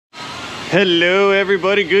Hello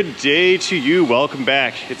everybody, good day to you. Welcome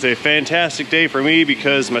back. It's a fantastic day for me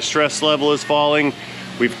because my stress level is falling.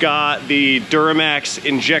 We've got the Duramax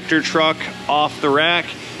injector truck off the rack.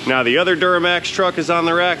 Now the other Duramax truck is on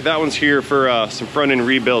the rack. That one's here for some front end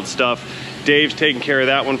rebuild stuff. Dave's taking care of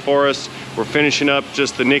that one for us. We're finishing up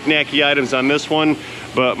just the knick-knacky items on this one,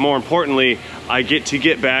 but more importantly, I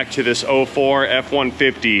get back to this 04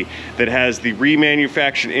 F150 that has the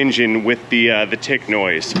remanufactured engine with the tick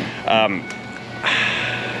noise.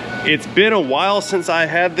 It's been a while since I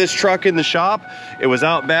had this truck in the shop. It was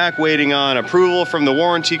out back waiting on approval from the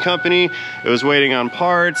warranty company. It was waiting on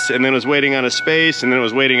parts, and then it was waiting on a space, and then it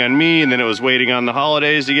was waiting on me, and then it was waiting on the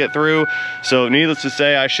holidays to get through. So needless to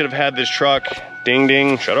say, I should have had this truck, ding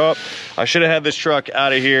ding, shut up. I should have had this truck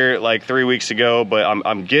out of here like 3 weeks ago, but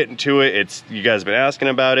I'm getting to it. You guys have been asking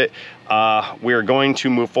about it. We are going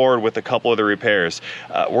to move forward with a couple of the repairs.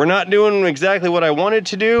 We're not doing exactly what I wanted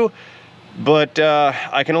to do, but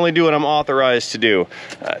I can only do what I'm authorized to do.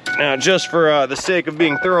 Now, just for the sake of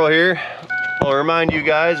being thorough here, I'll remind you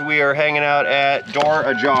guys we are hanging out at Door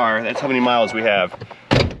Ajar. That's how many miles we have.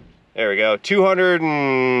 There we go,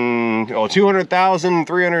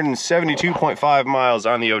 200,372.5 miles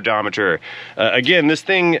on the odometer. Again, this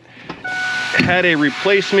thing had a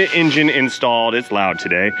replacement engine installed. It's loud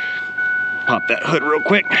today. Pop that hood real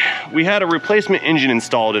quick. We had a replacement engine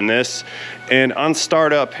installed in this, and on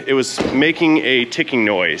startup, it was making a ticking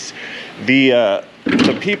noise. The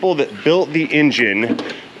people that built the engine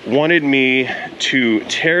wanted me to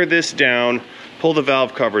tear this down, pull the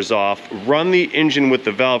valve covers off, run the engine with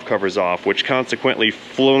the valve covers off, which consequently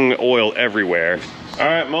flung oil everywhere. All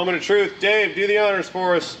right, moment of truth. Dave, do the honors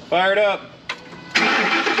for us. Fire it up.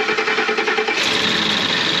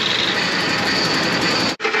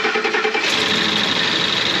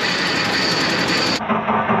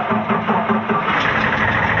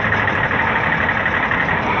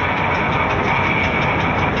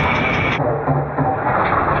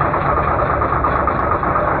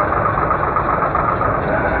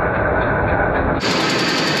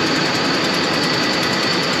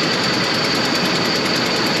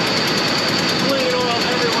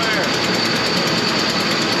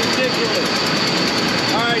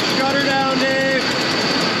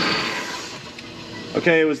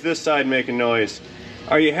 Okay, it was this side making noise.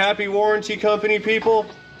 Are you happy, warranty company people?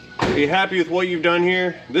 Are you happy with what you've done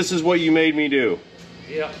here? This is what you made me do.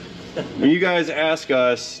 Yeah. When you guys ask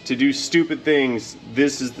us to do stupid things,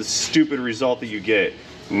 this is the stupid result that you get.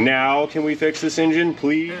 Now, can we fix this engine,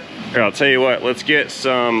 please? Here, I'll tell you what, let's get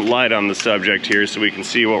some light on the subject here so we can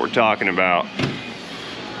see what we're talking about.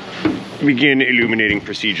 Begin illuminating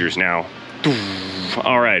procedures now.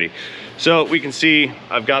 Alrighty. So we can see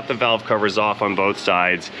I've got the valve covers off on both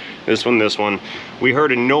sides. This one. We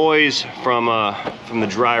heard a noise from the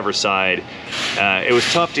driver's side. It was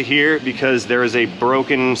tough to hear because there is a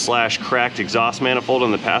broken / cracked exhaust manifold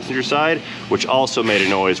on the passenger side, which also made a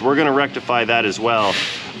noise. We're gonna rectify that as well.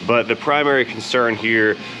 But the primary concern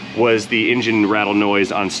here was the engine rattle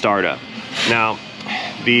noise on startup. Now,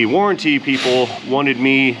 the warranty people wanted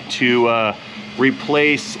me to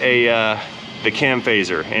replace the cam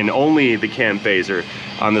phaser, and only the cam phaser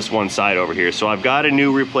on this one side over here. So I've got a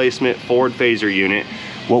new replacement forward phaser unit.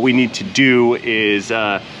 What we need to do is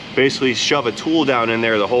basically shove a tool down in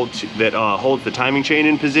there that holds the timing chain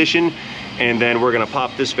in position, and then we're gonna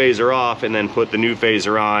pop this phaser off and then put the new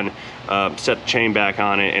phaser on, set the chain back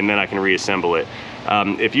on it, and then I can reassemble it.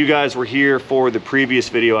 If you guys were here for the previous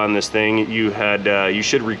video on this thing, you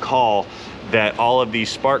should recall that all of the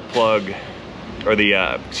spark plug, or the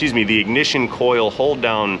ignition coil hold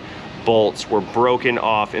down bolts were broken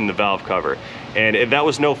off in the valve cover. And that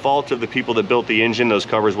was no fault of the people that built the engine. Those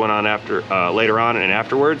covers went on later on and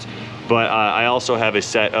afterwards. But I also have a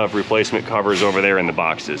set of replacement covers over there in the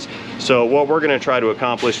boxes. So what we're gonna try to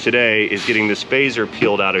accomplish today is getting this phaser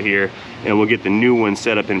peeled out of here, and we'll get the new one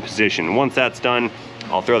set up in position. Once that's done,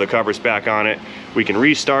 I'll throw the covers back on it. We can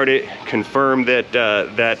restart it, confirm that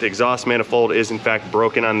that exhaust manifold is in fact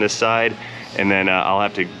broken on this side, and then I'll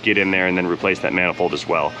have to get in there and then replace that manifold as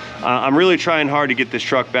well. I'm really trying hard to get this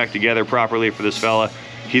truck back together properly for this fella.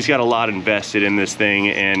 He's got a lot invested in this thing,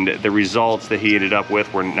 and the results that he ended up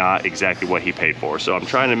with were not exactly what he paid for. So I'm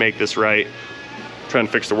trying to make this right, trying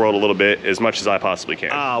to fix the world a little bit as much as I possibly can.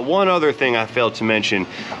 One other thing I failed to mention,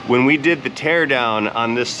 when we did the teardown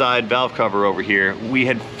on this side valve cover over here, we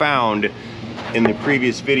had found in the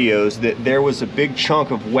previous videos that there was a big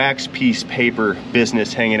chunk of wax piece paper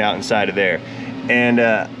business hanging out inside of there. And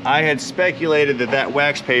I had speculated that that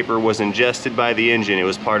wax paper was ingested by the engine. It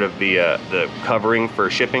was part of the covering for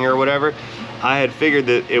shipping or whatever. I had figured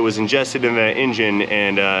that it was ingested in the engine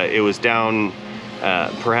and it was down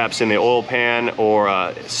perhaps in the oil pan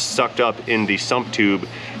or sucked up in the sump tube,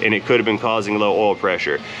 and it could have been causing low oil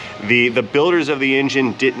pressure. The builders of the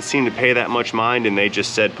engine didn't seem to pay that much mind, and they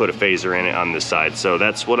just said put a phaser in it on this side. So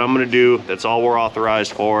that's what I'm gonna do. That's all we're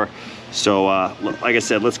authorized for. So like I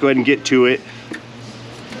said, let's go ahead and get to it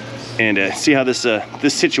and see how this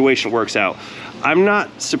situation works out. I'm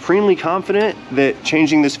not supremely confident that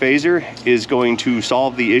changing this phaser is going to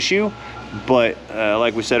solve the issue, but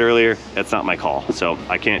like we said earlier, that's not my call. So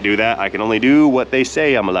I can't do that. I can only do what they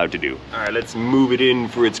say I'm allowed to do. All right, let's move it in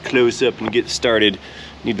for its close-up and get started.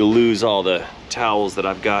 Need to lose all the towels that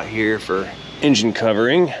I've got here for engine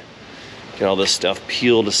covering. Get all this stuff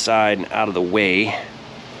peeled aside and out of the way.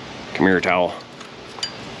 Come here, towel.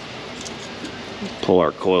 Pull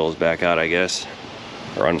our coils back out, I guess,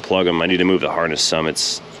 or unplug them. I need to move the harness some.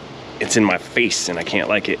 It's in my face and I can't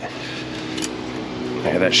like it.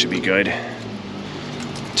 Okay, that should be good.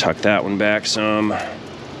 Tuck that one back some.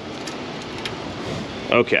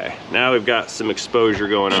 Okay, now we've got some exposure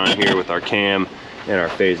going on here with our cam and our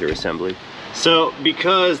phaser assembly. So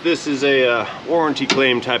because this is a warranty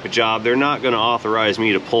claim type of job, they're not going to authorize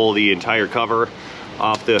me to pull the entire cover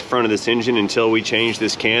off the front of this engine until we change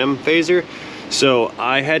this cam phaser. So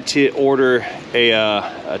I had to order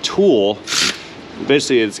a tool.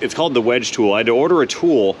 Basically, it's called the wedge tool. I had to order a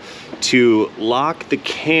tool to lock the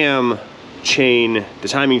cam chain, the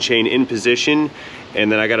timing chain, in position, and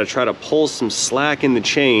then I got to try to pull some slack in the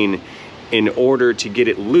chain in order to get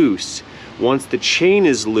it loose. Once the chain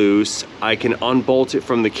is loose, I can unbolt it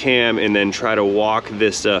from the cam and then try to walk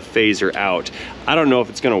this phaser out. I don't know if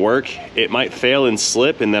it's gonna work. It might fail and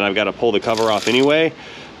slip, and then I've got to pull the cover off anyway,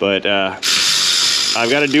 but I've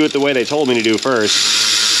got to do it the way they told me to do first.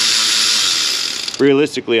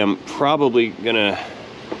 Realistically, I'm probably gonna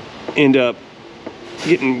end up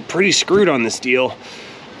getting pretty screwed on this deal,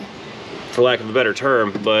 for lack of a better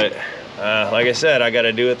term, but like I said, I got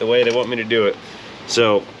to do it the way they want me to do it.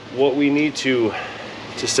 So what we need to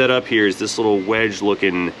set up here is this little wedge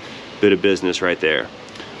looking bit of business right there.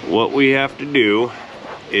 What we have to do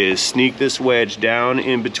is sneak this wedge down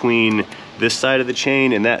in between this side of the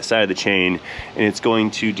chain and that side of the chain, and it's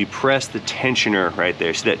going to depress the tensioner right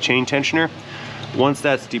there. See that chain tensioner? Once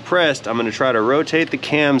that's depressed, I'm going to try to rotate the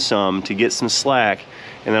cam some to get some slack,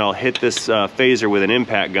 and then I'll hit this phaser with an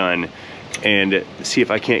impact gun and see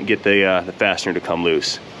if I can't get the fastener to come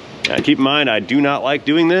loose. Keep in mind, I do not like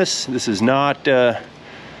doing this. This is not the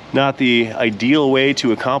ideal way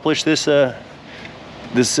to accomplish this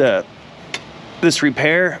this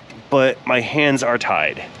repair, but my hands are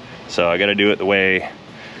tied, so I got to do it the way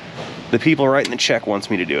the people writing the check wants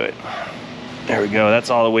me to do it. There we go. That's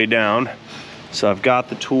all the way down. So I've got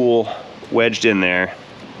the tool wedged in there.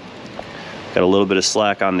 Got a little bit of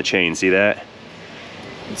slack on the chain. See that?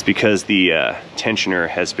 It's because the tensioner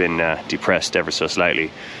has been depressed ever so slightly.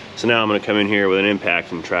 So now I'm going to come in here with an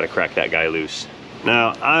impact and try to crack that guy loose.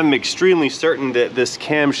 Now I'm extremely certain that this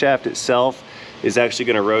camshaft itself is actually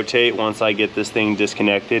going to rotate once I get this thing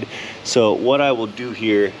disconnected. So what I will do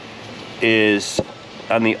here is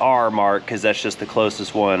on the R mark, because that's just the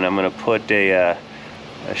closest one, I'm going to put a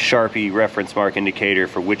Sharpie reference mark indicator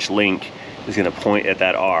for which link is going to point at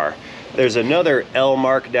that R. There's another L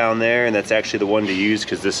mark down there, and that's actually the one to use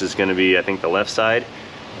because this is going to be, I think, the left side.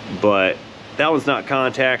 But that one's not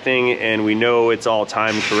contacting, and we know it's all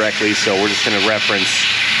timed correctly, so we're just going to reference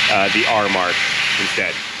the R mark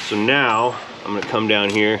instead. So now I'm going to come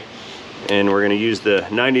down here, and we're going to use the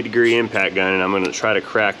 90-degree impact gun, and I'm going to try to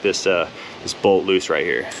crack this this bolt loose right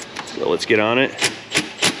here. So let's get on it.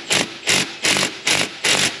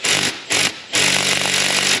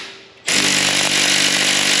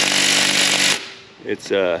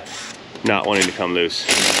 It's not wanting to come loose.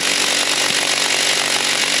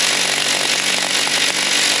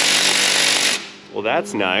 Well,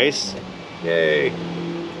 that's nice. Yay.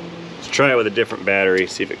 Let's try it with a different battery,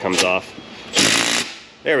 see if it comes off.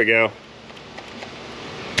 There we go.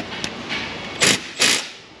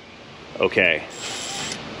 Okay.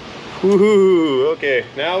 Woohoo! Okay,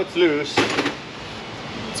 now it's loose.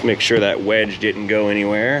 Let's make sure that wedge didn't go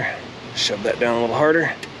anywhere. Shove that down a little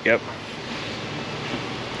harder. Yep.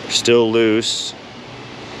 Still loose.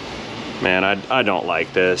 Man, I don't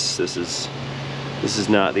like this. This is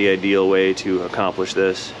not the ideal way to accomplish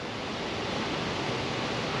this.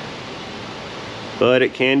 But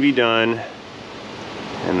it can be done,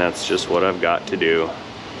 and that's just what I've got to do.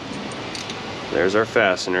 There's our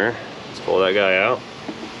fastener. Let's pull that guy out.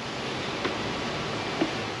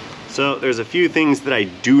 So there's a few things that I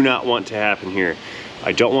do not want to happen here.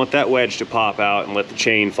 I don't want that wedge to pop out and let the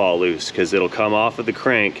chain fall loose, because it'll come off of the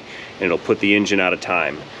crank and it'll put the engine out of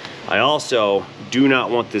time. I also do not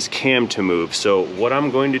want this cam to move, so what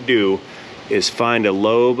I'm going to do is find a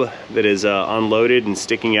lobe that is unloaded and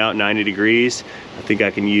sticking out 90 degrees. I think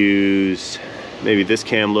I can use maybe this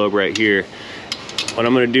cam lobe right here. What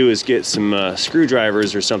I'm gonna do is get some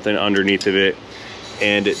screwdrivers or something underneath of it,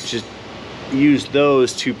 and just use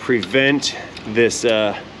those to prevent this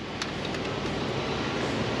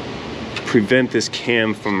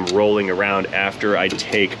cam from rolling around after I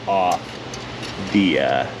take off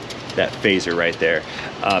the that phaser right there.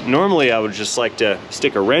 Normally I would just like to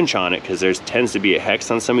stick a wrench on it, because there tends to be a hex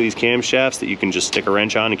on some of these camshafts that you can just stick a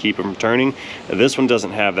wrench on and keep them from turning. This one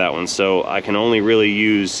doesn't have that one, so I can only really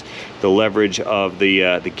use the leverage of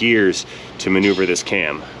the gears to maneuver this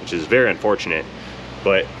cam, which is very unfortunate,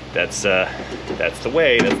 but that's the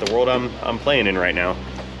way, that's the world I'm playing in right now.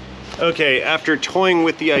 Okay, after toying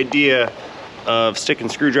with the idea of sticking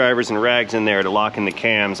screwdrivers and rags in there to lock in the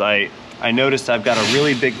cams, I noticed I've got a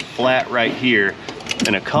really big flat right here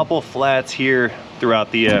and a couple flats here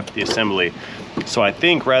throughout the assembly. So I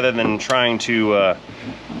think rather than trying to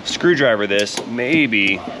screwdriver this,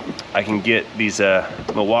 maybe I can get these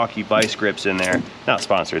Milwaukee vice grips in there. Not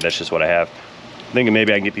sponsored, that's just what I have. I'm thinking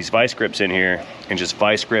maybe I can get these vice grips in here and just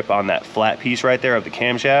vice grip on that flat piece right there of the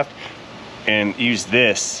camshaft and use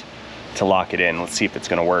this to lock it in. Let's see if it's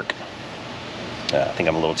gonna work. I think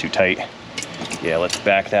I'm a little too tight. Yeah, let's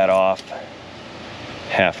back that off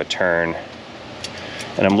half a turn.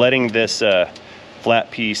 And I'm letting this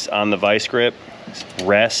flat piece on the vice grip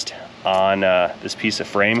rest on this piece of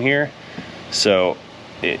frame here, so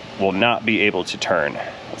it will not be able to turn.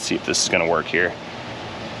 Let's see if this is gonna work here.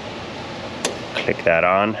 Click that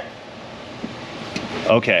on.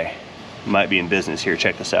 Okay, might be in business here,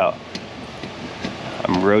 check this out.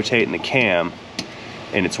 I'm rotating the cam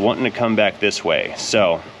and it's wanting to come back this way.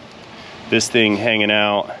 So this thing hanging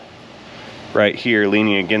out right here,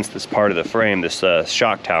 leaning against this part of the frame, this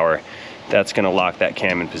shock tower, that's gonna lock that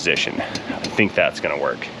cam in position. I think that's gonna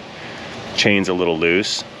work. Chain's a little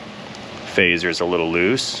loose, phaser's a little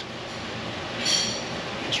loose.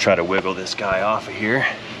 Let's try to wiggle this guy off of here.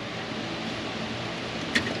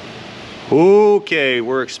 Okay,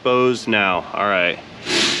 we're exposed now. All right,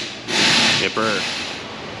 yipper.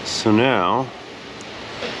 So now,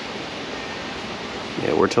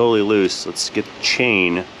 yeah, we're totally loose. Let's get the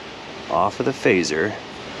chain off of the phaser.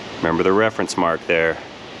 Remember the reference mark there.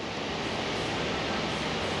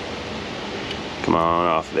 Come on,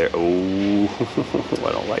 off there. Oh,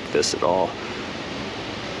 I don't like this at all.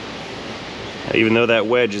 Even though that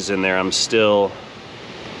wedge is in there, I'm still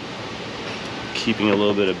keeping a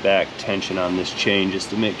little bit of back tension on this chain just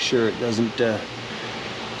to make sure it doesn't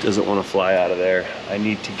want to fly out of there. I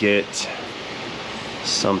need to get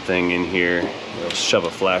something in here. I'll shove a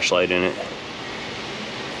flashlight in it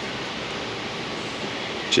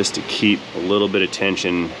just to keep a little bit of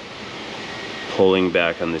tension pulling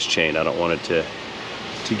back on this chain. I don't want it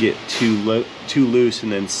to get too loose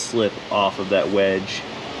and then slip off of that wedge.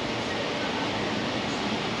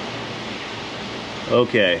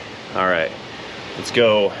 Okay, all right. Let's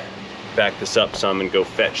go back this up some and go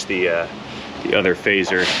fetch the other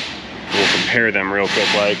phaser. We'll compare them real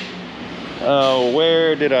quick. Like, oh,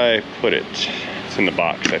 where did I put it? It's in the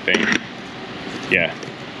box, I think. Yeah.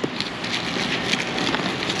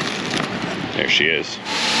 There she is.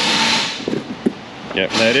 Yep,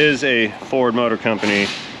 that is a Ford Motor Company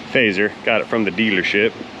phaser. Got it from the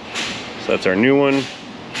dealership. So that's our new one.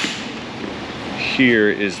 Here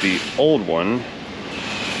is the old one.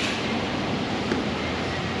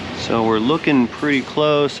 So we're looking pretty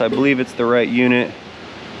close. I believe it's the right unit.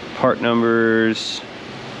 Part numbers.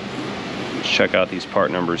 Let's check out these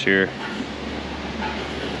part numbers here.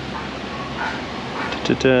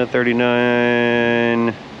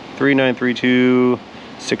 39 3932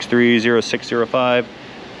 630605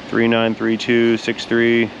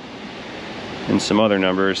 393263 and some other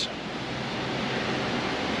numbers.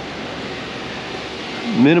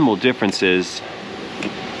 Minimal differences,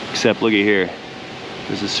 except look at here.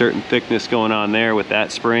 There's a certain thickness going on there with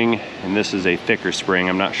that spring, and this is a thicker spring.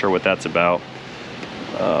 I'm not sure what that's about.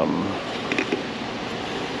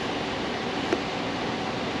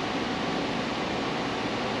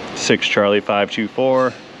 6 Charlie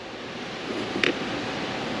 524.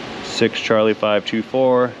 6 Charlie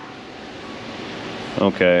 524.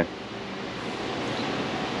 Okay.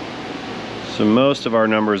 So most of our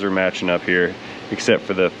numbers are matching up here, except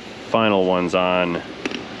for the final ones on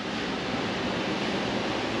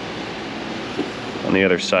the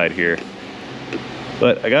other side here.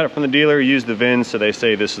 But I got it from the dealer, used the VIN, so they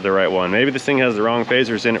say this is the right one. Maybe this thing has the wrong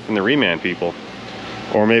phasers in it from the Rainman people.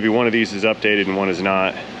 Or maybe one of these is updated and one is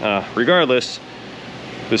not. Regardless,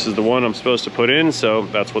 this is the one I'm supposed to put in, so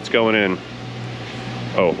that's what's going in.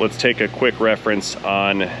 Oh, let's take a quick reference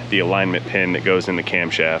on the alignment pin that goes in the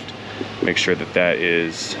camshaft. Make sure that that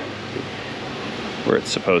is where it's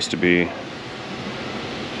supposed to be.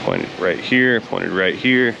 Pointed right here, pointed right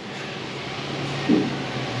here.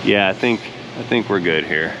 Yeah, I think we're good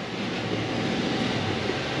here.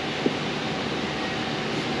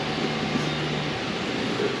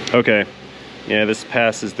 Okay, yeah, this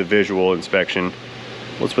passes the visual inspection.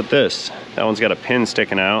 What's with this? That one's got a pin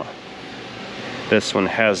sticking out. This one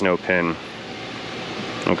has no pin.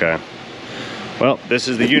 Okay. Well, this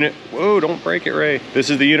is the unit. Whoa, don't break it, Ray. This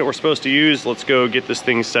is the unit we're supposed to use. Let's go get this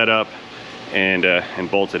thing set up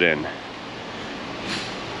and bolt it in.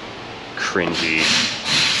 Cringy.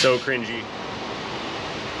 So cringy.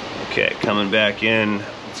 Okay, coming back in.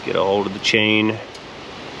 Let's get a hold of the chain.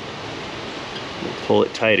 Pull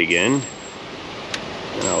it tight again.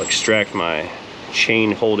 And I'll extract my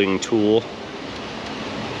chain holding tool.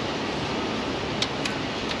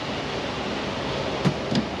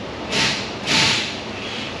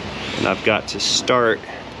 And I've got to start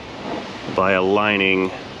by aligning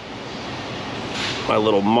my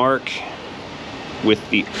little mark with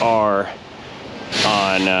the R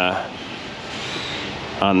on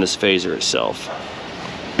this phaser itself.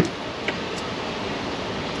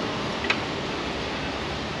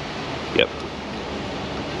 Yep.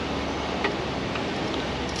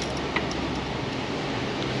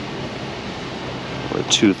 We're a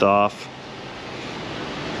tooth off.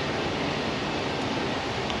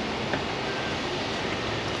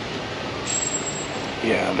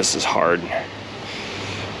 Yeah, this is hard.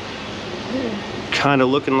 Kind of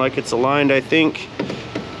looking like it's aligned, I think.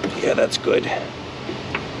 Yeah, that's good.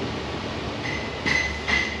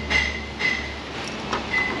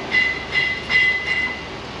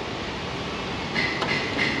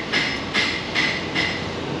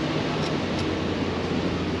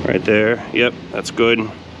 Right there, yep, that's good.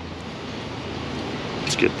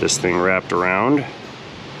 Let's get this thing wrapped around.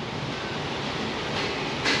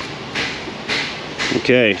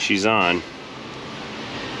 Okay, she's on.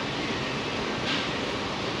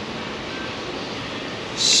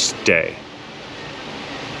 Stay.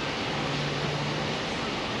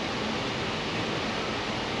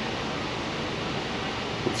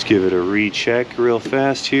 Let's give it a recheck real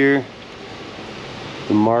fast here.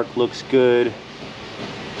 The mark looks good.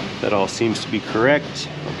 That all seems to be correct.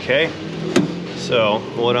 Okay, so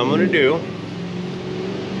what I'm gonna do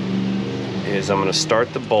is I'm gonna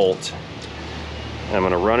start the bolt. I'm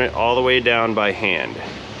gonna run it all the way down by hand.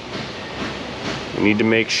 We need to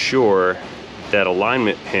make sure that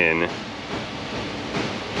alignment pin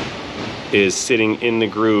is sitting in the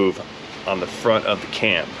groove on the front of the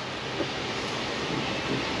cam.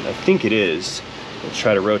 I think it is. Let's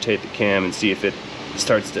try to rotate the cam and see if it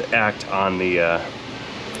starts to act on the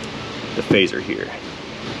phaser here.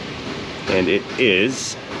 And it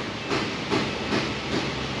is.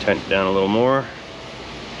 Tighten it down a little more.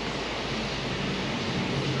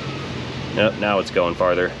 Nope, now it's going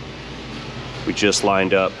farther. We just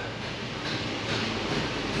lined up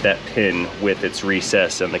that pin with its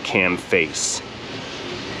recess and the cam face.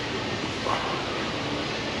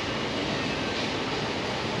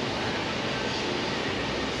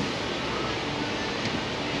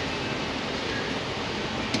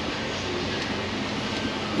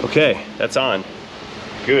 Okay, that's on.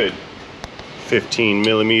 Good. 15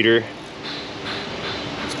 millimeter.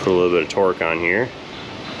 Let's put a little bit of torque on here.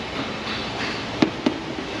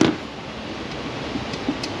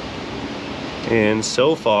 And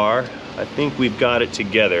so far, I think we've got it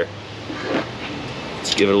together.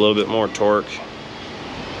 Let's give it a little bit more torque.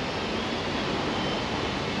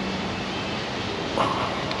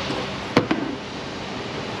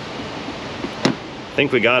 I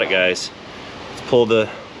think we got it, guys. Let's pull the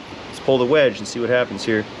wedge and see what happens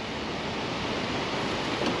here.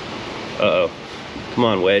 Uh-oh. Come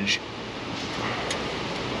on, wedge.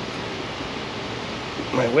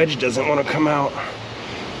 My wedge doesn't want to come out.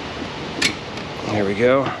 There we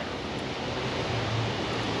go.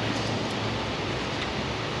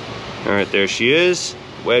 All right, there she is.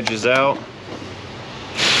 Wedge is out.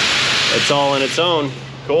 It's all on its own.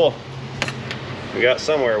 Cool. We got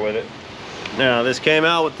somewhere with it. Now, this came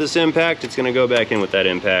out with this impact. It's gonna go back in with that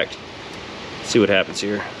impact. Let's see what happens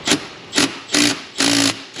here.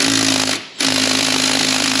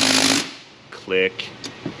 Click.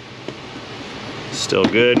 Still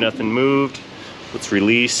good, nothing moved. Let's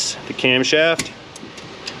release the camshaft.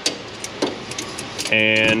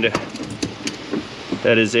 And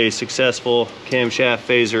that is a successful camshaft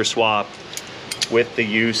phaser swap with the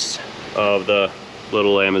use of the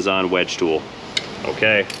little Amazon wedge tool.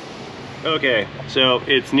 Okay, so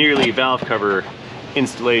it's nearly valve cover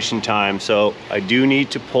installation time, so I do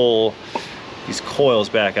need to pull these coils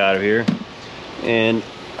back out of here, and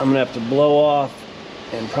I'm gonna have to blow off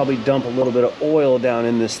and probably dump a little bit of oil down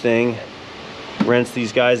in this thing, rinse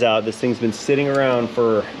these guys out. This thing's been sitting around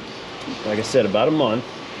for, like I said, about a month,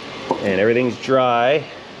 and everything's dry.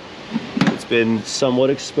 It's been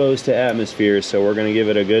somewhat exposed to atmosphere, so we're gonna give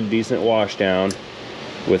it a good decent wash down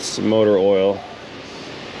with some motor oil.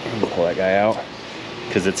 I'm gonna pull that guy out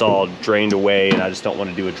because it's all drained away and I just don't want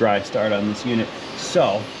to do a dry start on this unit.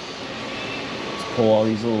 So let's pull all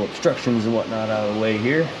these little obstructions and whatnot out of the way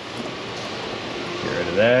here. Get rid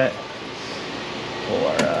of that. Pull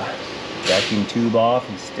our vacuum tube off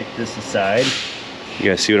and stick this aside. You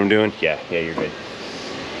guys see what I'm doing? Yeah, you're good.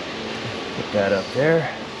 Put that up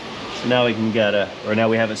there. So now we can now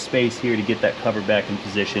we have a space here to get that cover back in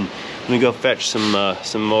position. Let me go fetch some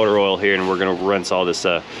motor oil here, and we're gonna rinse all this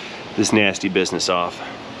this nasty business off.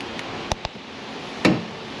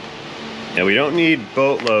 Now we don't need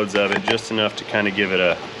boatloads of it, just enough to kind of give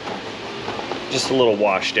it just a little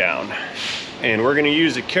wash down. And we're gonna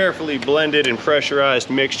use a carefully blended and pressurized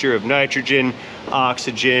mixture of nitrogen,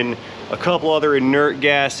 oxygen, a couple other inert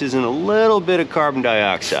gases, and a little bit of carbon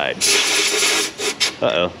dioxide.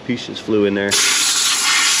 Uh-oh, piece just flew in there.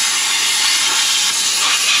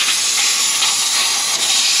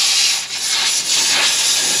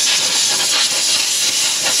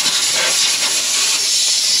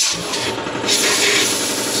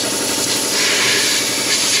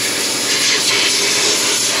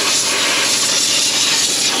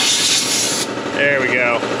 There we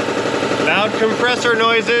go. Loud compressor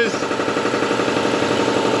noises.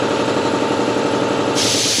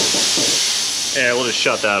 Yeah, we'll just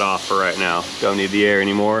shut that off for right now. Don't need the air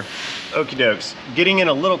anymore. Okie dokes. Getting in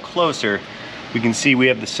a little closer, we can see we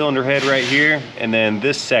have the cylinder head right here, and then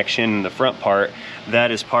this section, the front part, that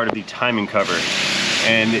is part of the timing cover.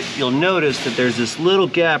 And you'll notice that there's this little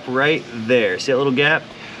gap right there. See that little gap?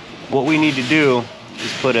 What we need to do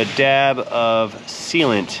is put a dab of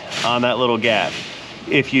sealant on that little gap.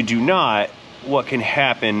 If you do not, what can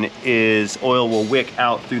happen is oil will wick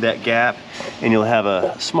out through that gap and you'll have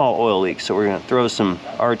a small oil leak. So we're gonna throw some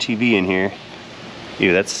RTV in here.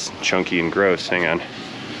 Ew, that's chunky and gross, hang on.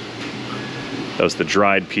 That was the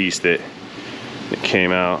dried piece that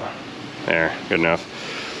came out. There, good enough.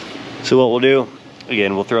 So what we'll do,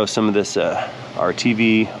 again, we'll throw some of this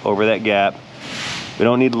RTV over that gap. We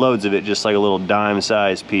don't need loads of it, just like a little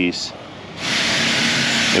dime-sized piece.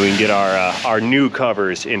 And we can get our new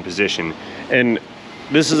covers in position. And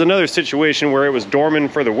this is another situation where it was Dorman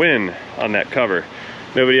for the win on that cover.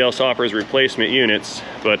 Nobody else offers replacement units,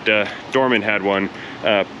 but Dorman had one.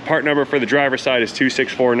 Part number for the driver's side is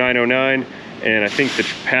 264909, and I think the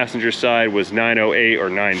passenger side was 908 or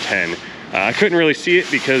 910. I couldn't really see it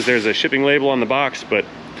because there's a shipping label on the box, but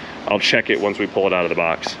I'll check it once we pull it out of the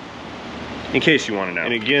box, in case you want to know.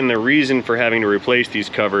 And again, the reason for having to replace these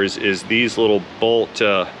covers is these little bolt,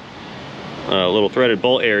 little threaded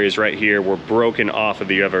bolt areas right here were broken off of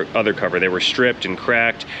the other cover. They were stripped and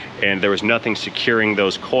cracked, and there was nothing securing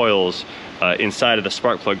those coils inside of the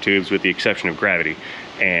spark plug tubes with the exception of gravity.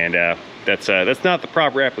 And that's not the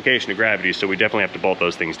proper application of gravity, so we definitely have to bolt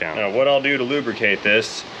those things down. Now, what I'll do to lubricate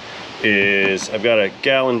this is I've got a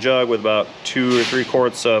gallon jug with about 2 or 3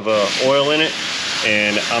 quarts of oil in it,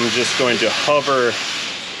 and I'm just going to hover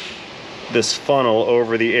this funnel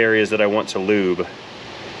over the areas that I want to lube,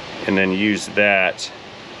 and then use that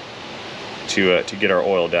to get our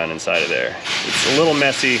oil down inside of there. It's a little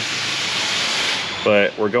messy,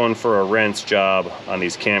 but we're going for a rinse job on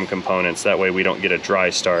these cam components. That way we don't get a dry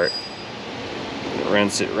start.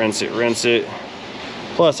 Rinse it, rinse it, rinse it.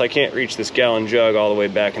 Plus, I can't reach this gallon jug all the way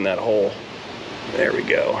back in that hole. There we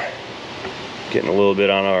go. Getting a little bit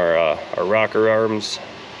on our rocker arms.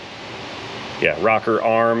 Yeah, rocker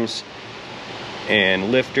arms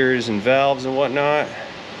and lifters and valves and whatnot.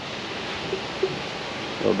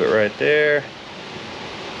 A little bit right there.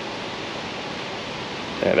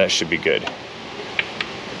 Yeah, that should be good.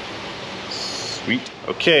 Sweet.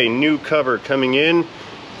 Okay, new cover coming in.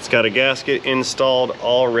 It's got a gasket installed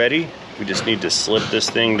already. We just need to slip this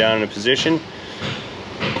thing down in a position,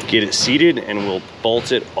 get it seated, and we'll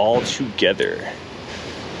bolt it all together.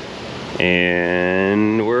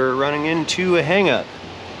 And we're running into a hang-up.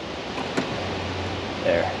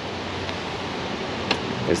 There.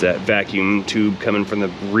 There's that vacuum tube coming from the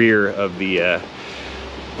rear of the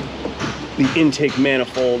intake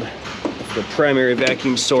manifold That's the primary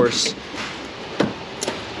vacuum source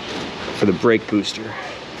for the brake booster.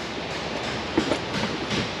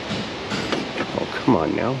 Oh, come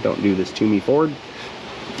on now, don't do this to me, Ford.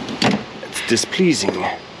 It's displeasing.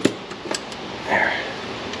 There.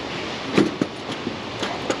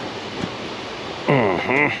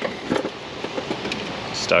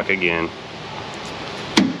 Stuck again.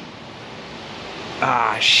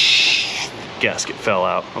 Ah, gasket fell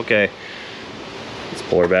out. Okay. Let's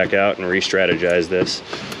pull her back out and re-strategize this.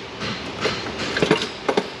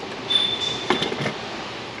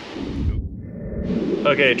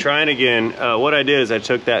 Okay, trying again. What I did is I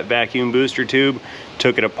took that vacuum booster tube,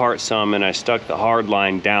 took it apart some, and I stuck the hard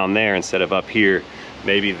line down there instead of up here.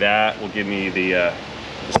 Maybe that will give me the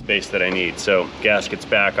space that I need. So gasket's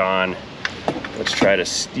back on. Let's try to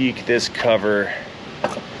sneak this cover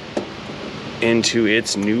into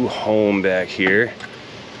its new home back here.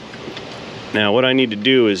 Now what I need to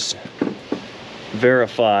do is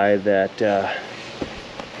verify that,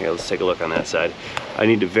 here, let's take a look on that side. I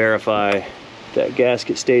need to verify that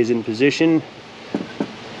gasket stays in position,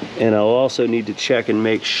 and I'll also need to check and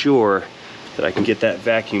make sure that I can get that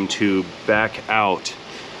vacuum tube back out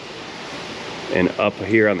and up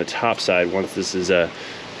here on the top side once this is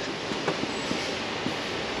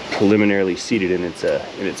preliminarily seated in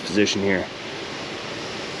its position here.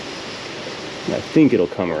 And I think it'll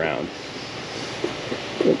come around.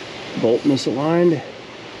 Bolt misaligned,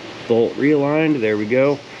 bolt realigned, there we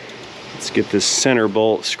go. Let's get this center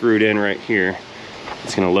bolt screwed in right here.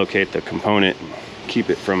 It's gonna locate the component and keep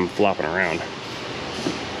it from flopping around.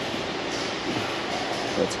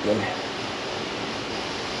 That's good.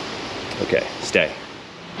 Okay, stay.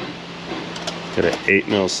 Got an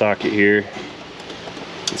 8mm socket here.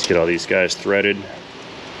 Let's get all these guys threaded.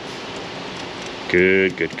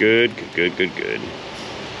 Good, good, good, good, good, good, good.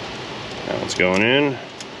 That one's going in.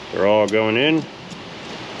 They're all going in.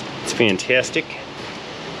 It's fantastic.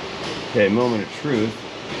 Okay, moment of truth.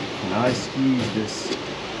 Can I squeeze this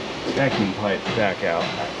vacuum pipe back out?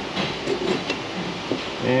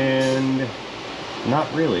 And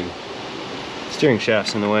not really. Steering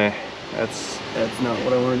shaft's in the way. That's not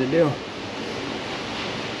what I wanted to do.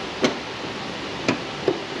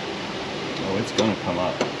 Oh, it's gonna come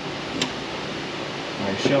up.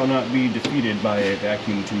 I shall not be defeated by a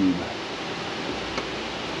vacuum tube.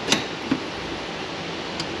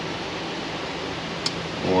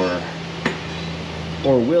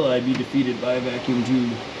 Or will I be defeated by a vacuum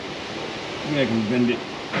tube? I think I can bend it.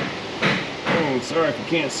 Oh, sorry if you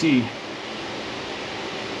can't see.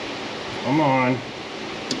 Come on.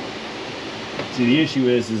 See, the issue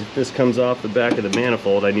is if this comes off the back of the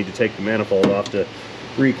manifold, I need to take the manifold off to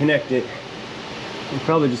reconnect it. I'm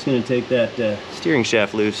probably just going to take that steering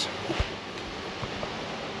shaft loose.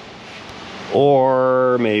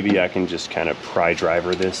 Or maybe I can just kind of pry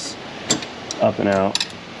driver this up and out.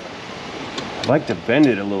 I'd like to bend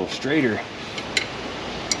it a little straighter,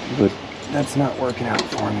 but that's not working out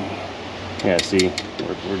for me. Yeah, see,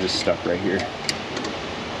 we're just stuck right here.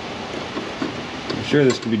 I'm sure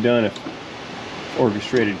this could be done if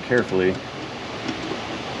orchestrated carefully.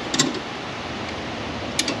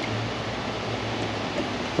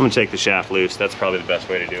 I'm gonna take the shaft loose. That's probably the best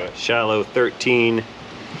way to do it. Shallow 13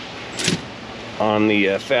 on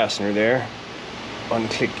the fastener there.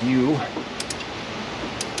 Unclick U.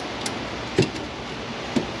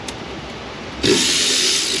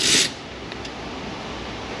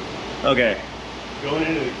 Okay, going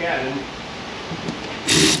into the cabin.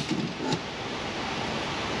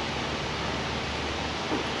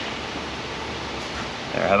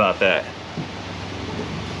 There, how about that?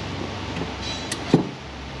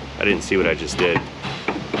 I didn't see what I just did.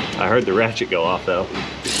 I heard the ratchet go off though.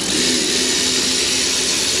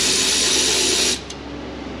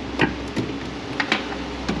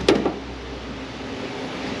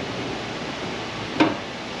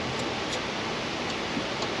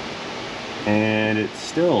 And it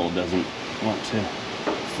still doesn't want to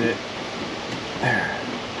fit. There.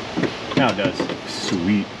 Now it does.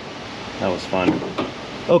 Sweet. That was fun.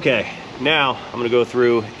 Okay, now I'm gonna go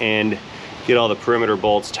through and get all the perimeter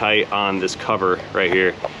bolts tight on this cover right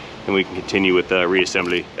here, and we can continue with the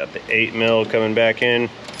reassembly. Got the 8mm coming back in.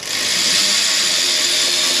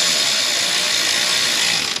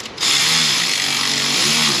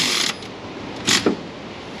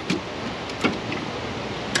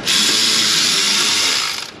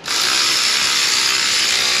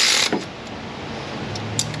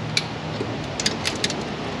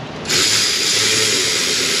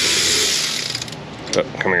 Oh,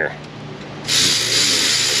 come here.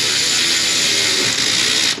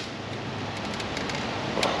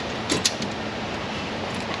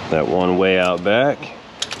 That one way out back.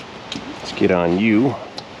 Let's get on you.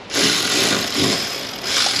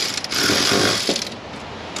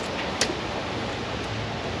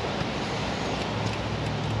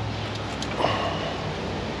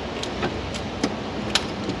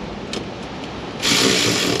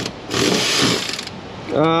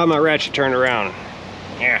 My ratchet turned around.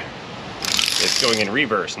 Yeah. It's going in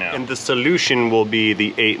reverse now. And the solution will be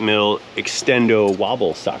the 8mm extendo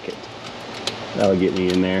wobble socket. That'll get me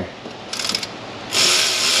in there.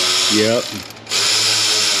 Yep.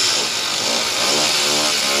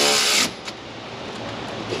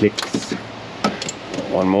 Clicks.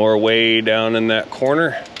 One more way down in that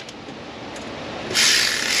corner.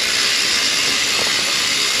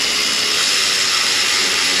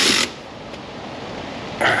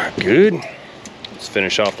 Good. Let's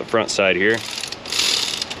finish off the front side here.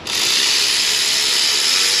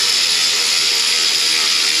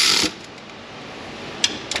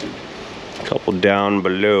 Couple down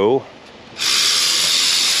below.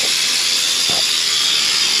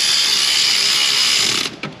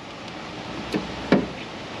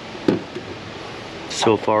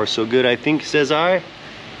 So far so good, I think, says I.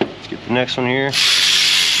 Let's get the next one here.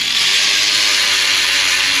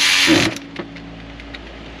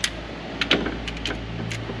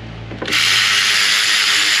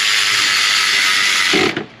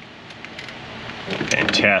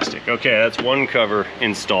 Fantastic. Okay, that's one cover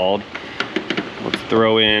installed. Let's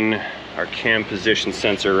throw in our cam position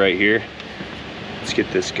sensor right here. Let's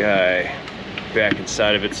get this guy back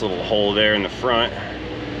inside of its little hole there in the front.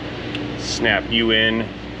 Snap you in.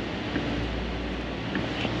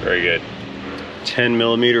 Very good.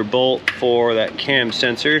 10mm bolt for that cam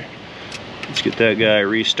sensor. Let's get that guy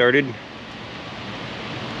restarted.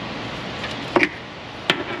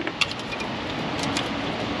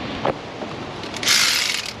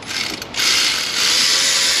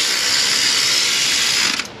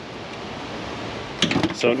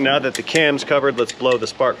 So now that the cam's covered, let's blow the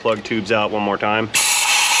spark plug tubes out one more time.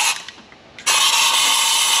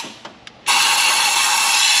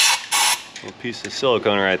 A piece of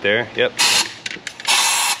silicone right there. Yep.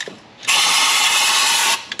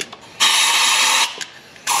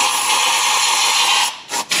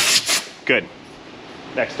 Good.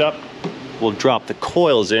 Next up, we'll drop the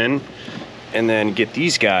coils in and then get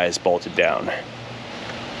these guys bolted down.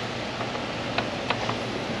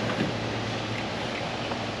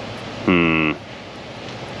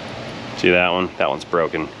 See that one? That one's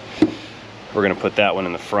broken. We're gonna put that one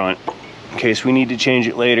in the front in case we need to change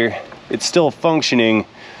it later. It's still functioning,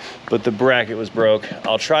 but the bracket was broke.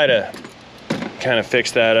 I'll try to kind of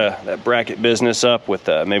fix that that bracket business up with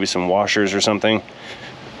maybe some washers or something.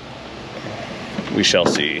 We shall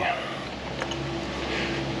see.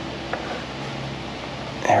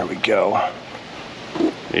 There we go.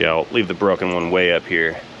 Yeah, I'll leave the broken one way up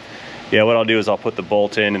here. Yeah, what I'll do is I'll put the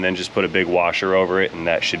bolt in and then just put a big washer over it, and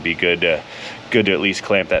that should be good to at least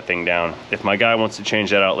clamp that thing down. If my guy wants to change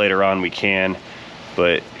that out later on, we can,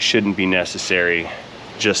 but shouldn't be necessary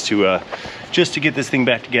just to get this thing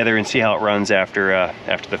back together and see how it runs after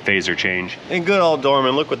the phaser change. And good old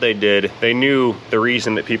Dorman, look what they did. They knew the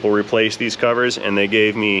reason that people replaced these covers, and they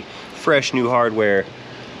gave me fresh new hardware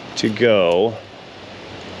to go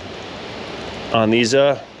on these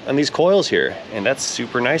coils here, and that's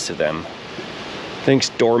super nice of them. Thanks,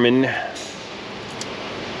 Dorman.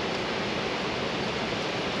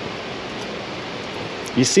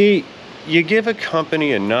 You see, you give a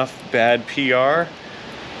company enough bad PR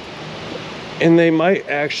and they might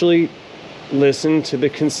actually listen to the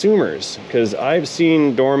consumers, because I've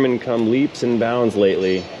seen Dorman come leaps and bounds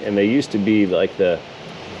lately, and they used to be like the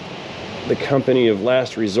company of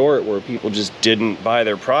last resort where people just didn't buy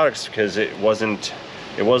their products because it wasn't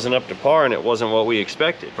up to par and it wasn't what we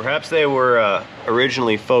expected. Perhaps they were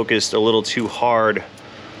originally focused a little too hard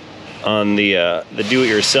on the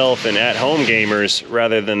do-it-yourself and at-home gamers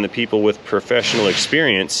rather than the people with professional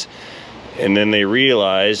experience, and then they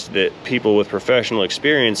realized that people with professional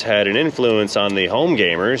experience had an influence on the home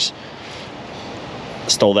gamers.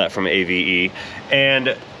 Stole that from AVE,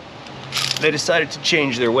 and they decided to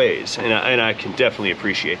change their ways, and I can definitely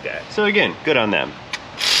appreciate that. So again, good on them.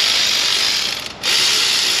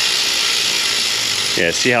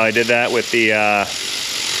 Yeah, see how I did that with the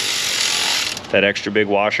that extra big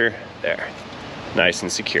washer? There, nice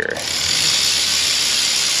and secure.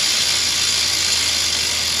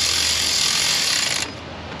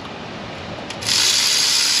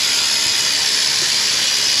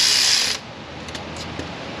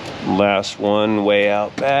 Last one way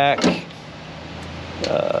out back.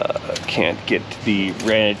 Can't get the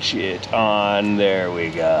ratchet on. There we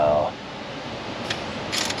go.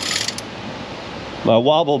 My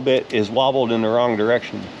wobble bit is wobbled in the wrong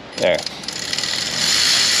direction. There.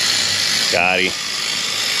 Got it.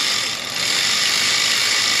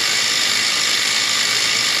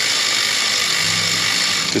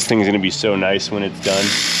 This thing's gonna be so nice when it's done.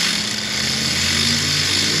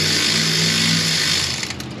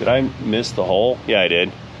 Did I miss the hole? Yeah, I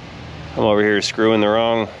did. I'm over here screwing the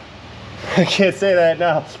wrong. I can't say that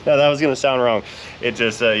now. No, that was gonna sound wrong. It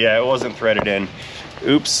just, yeah, it wasn't threaded in.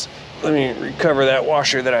 Oops. Let me recover that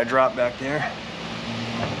washer that I dropped back there.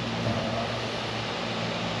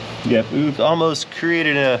 Yep, oops, almost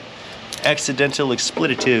created a accidental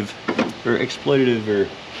expletive, or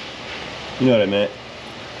you know what I meant.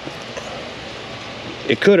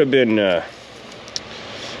 It could have been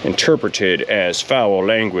interpreted as foul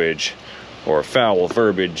language or foul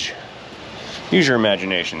verbiage. Use your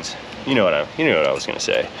imaginations. You know what I was gonna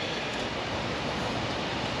say.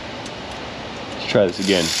 Let's try this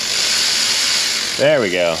again. There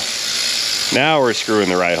we go. Now we're screwing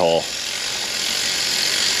the right hole.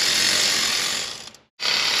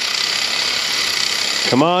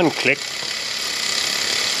 Come on, click.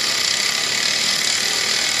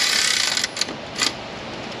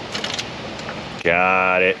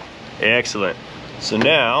 Got it. Excellent. So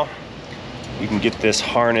now we can get this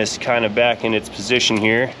harness kind of back in its position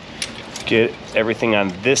here. Get everything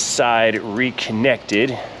on this side reconnected.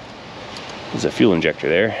 There's a fuel injector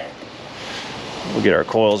there. We'll get our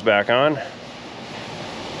coils back on. Or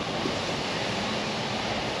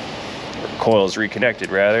coils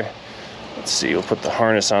reconnected, rather. Let's see, we'll put the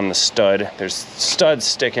harness on the stud. There's studs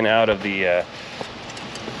sticking out of the,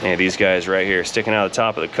 these guys right here, sticking out of the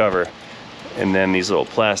top of the cover. And then these little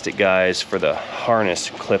plastic guys for the harness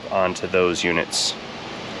clip onto those units.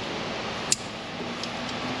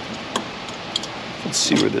 Let's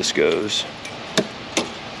see where this goes.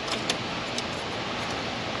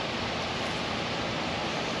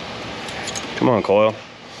 Come on, coil.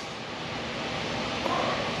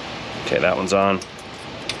 Okay, that one's on.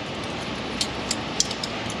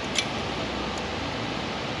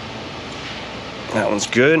 That one's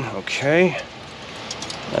good, okay.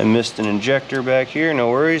 I missed an injector back here,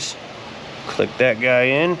 no worries. Click that guy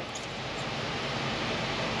in.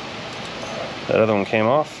 That other one came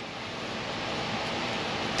off.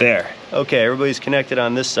 There. Okay, everybody's connected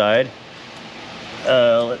on this side.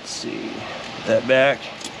 Let's see. Put that back.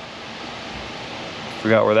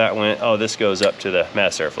 Forgot where that went. Oh, this goes up to the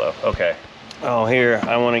mass airflow. Okay. Oh, here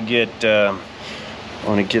I want to get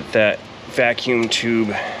that vacuum tube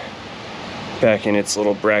back in its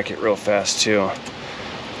little bracket real fast too.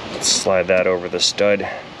 Let's slide that over the stud.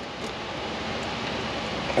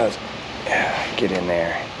 Get in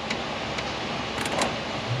there.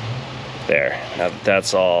 There. Now that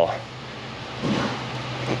that's all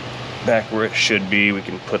back where it should be, we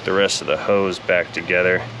can put the rest of the hose back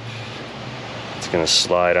together. It's gonna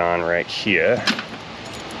slide on right here.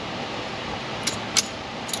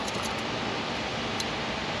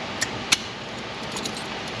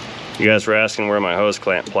 You guys were asking where my hose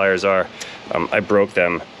clamp pliers are. I broke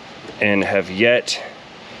them and have yet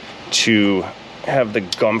to have the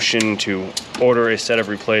gumption to order a set of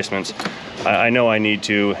replacements. I know I need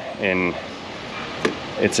to, and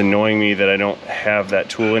it's annoying me that I don't have that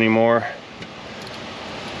tool anymore.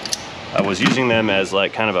 I was using them as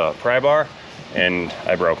like kind of a pry bar, and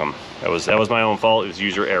I broke them. That was my own fault. It was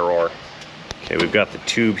user error. Okay, we've got the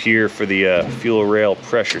tube here for the fuel rail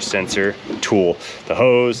pressure sensor tool. The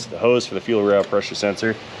hose for the fuel rail pressure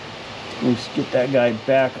sensor. Let's get that guy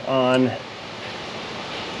back on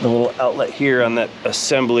the little outlet here on that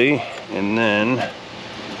assembly, and then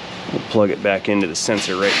we'll plug it back into the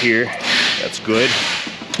sensor right here. That's good.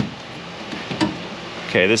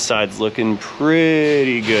 Okay, this side's looking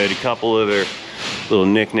pretty good. A couple other little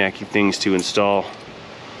knick-knacky things to install.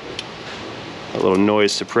 A little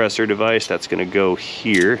noise suppressor device, that's gonna go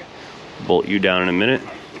here. Bolt you down in a minute.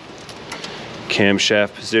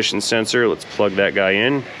 Camshaft position sensor, let's plug that guy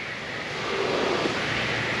in.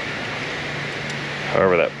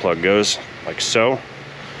 However that plug goes, like so.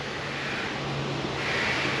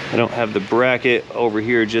 I don't have the bracket over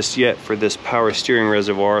here just yet for this power steering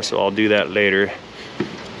reservoir, so I'll do that later.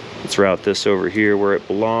 Let's route this over here where it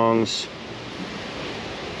belongs.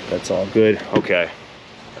 That's all good. Okay,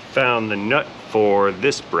 I found the nut for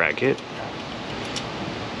this bracket.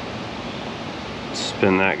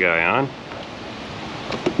 Spin that guy on.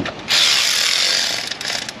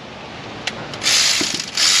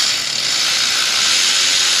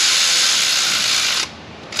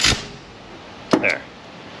 There.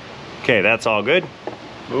 Okay, that's all good.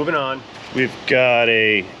 Moving on. We've got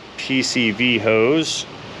a PCV hose.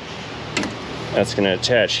 That's going to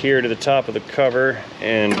attach here to the top of the cover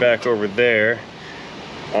and back over there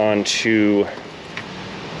onto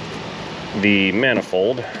the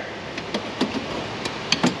manifold.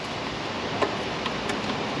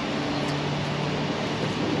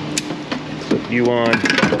 Clip you on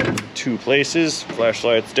 2 places,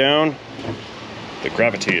 flashlights down. The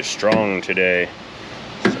gravity is strong today.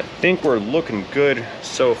 So I think we're looking good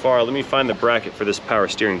so far. Let me find the bracket for this power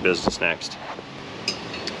steering business next.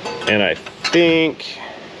 And I think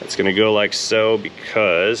it's gonna go like so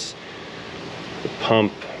because the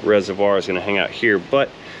pump reservoir is gonna hang out here, but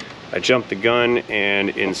I jumped the gun and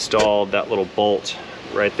installed that little bolt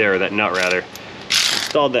right there, or that nut rather.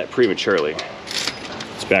 Installed that prematurely.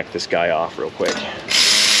 Let's back this guy off real quick.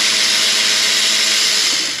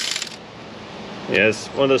 Yeah, it's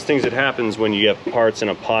one of those things that happens when you get parts in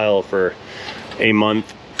a pile for a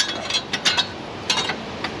month.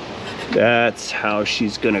 That's how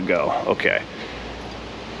she's gonna go. Okay.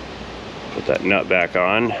 Put that nut back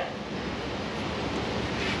on.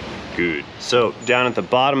 Good. So down at the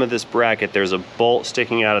bottom of this bracket, there's a bolt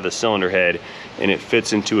sticking out of the cylinder head, and it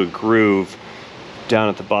fits into a groove down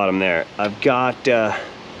at the bottom there. I've got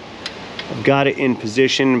it in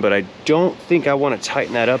position, but I don't think I want to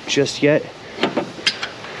tighten that up just yet.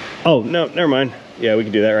 Oh, no, never mind. Yeah, we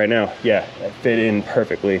can do that right now. Yeah, that fit in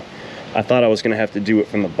perfectly. I thought I was gonna have to do it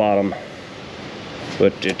from the bottom,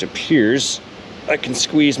 but it appears I can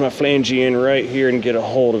squeeze my flange in right here and get a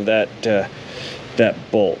hold of that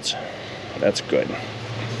bolt. That's good.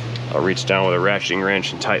 I'll reach down with a ratcheting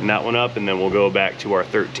wrench and tighten that one up, and then we'll go back to our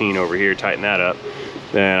 13 over here, tighten that up.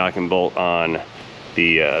 Then I can bolt on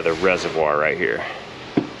the reservoir right here.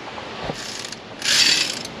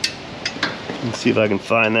 Let's see if I can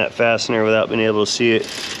find that fastener without being able to see it.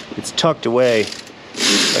 It's tucked away.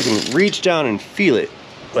 I can reach down and feel it,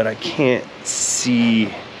 but I can't see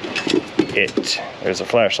it. There's a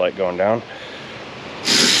flashlight going down.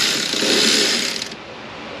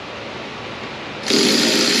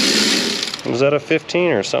 Was that a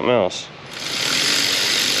 15 or something else?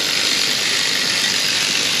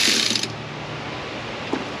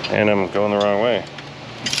 And I'm going the wrong way.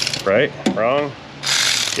 Right? Wrong?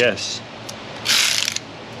 Yes.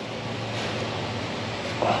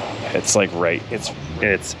 It's like right.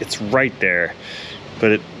 It's right there.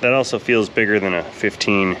 But that also feels bigger than a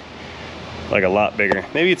 15. Like a lot bigger.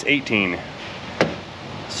 Maybe it's 18.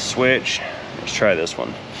 Switch. Let's try this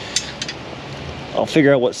one. I'll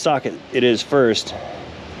figure out what socket it is first.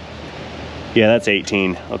 Yeah, that's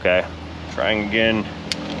 18. Okay. Trying again.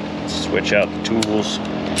 Switch out the tools.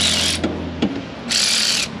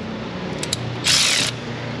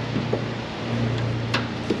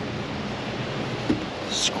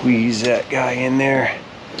 Squeeze that guy in there.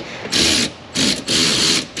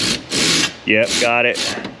 Yep, got it.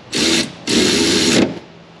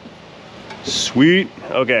 Sweet.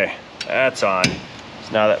 Okay, that's on.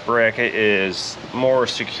 So now that bracket is more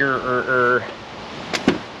secure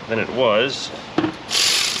than it was.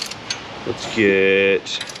 Let's get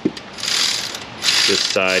this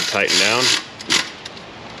side tightened down.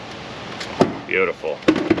 Beautiful.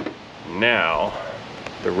 Now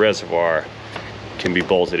the reservoir can be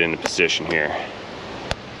bolted into position here.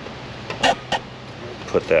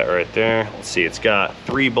 Put that right there. Let's see, it's got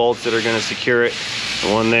 3 bolts that are going to secure it.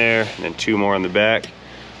 One there, and then 2 more on the back.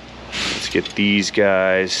 Let's get these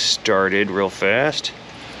guys started real fast.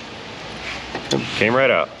 Came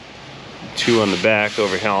right out. 2 on the back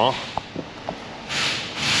over here.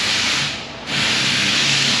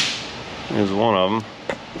 There's one of them.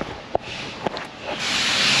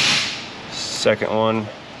 Second one.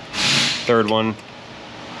 Third one.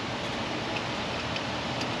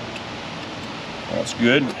 That's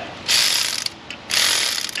good.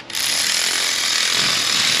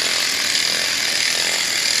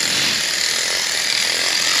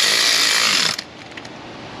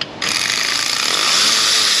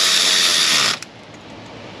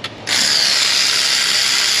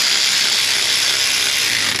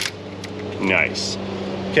 Nice.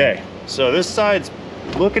 Okay, so this side's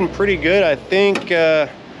looking pretty good. I think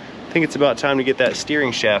it's about time to get that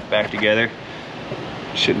steering shaft back together.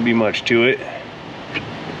 Shouldn't be much to it.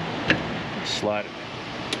 Slide it.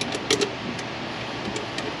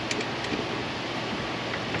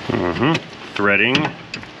 Threading.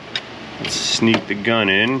 Let's sneak the gun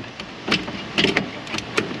in.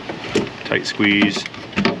 Tight squeeze.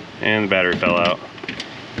 And the battery fell out.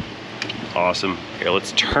 Awesome. Okay,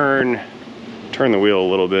 let's turn the wheel a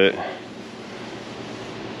little bit.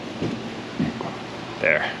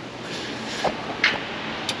 There.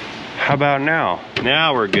 How about now?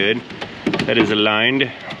 Now we're good. That is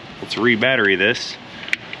aligned. Let's re-battery this.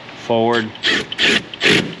 Forward.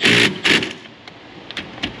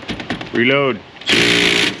 Reload.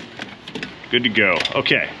 Good to go.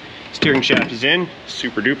 Okay, steering shaft is in,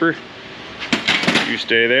 super duper. You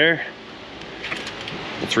stay there.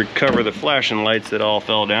 Let's recover the flashing lights that all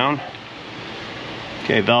fell down.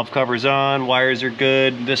 Okay, valve cover's on, wires are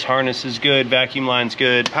good, this harness is good, vacuum line's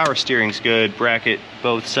good, power steering's good, bracket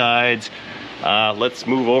both sides. Let's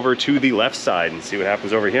move over to the left side and see what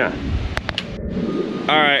happens over here.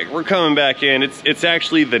 All right, we're coming back in. It's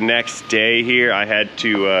actually the next day here. I had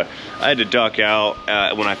to duck out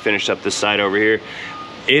when I finished up this side over here.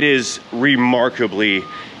 It is remarkably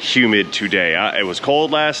humid today. It was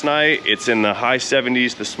cold last night. It's in the high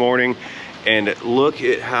 70s this morning. And look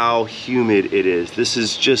at how humid it is. This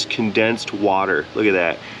is just condensed water. Look at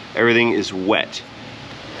that. Everything is wet.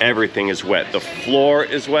 Everything is wet. The floor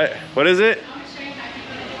is wet. What is it?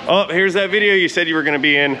 Oh, here's that video you said you were gonna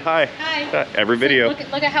be in. Hi. Hi. Every video. Look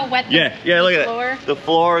at how wet the look at floor. that. The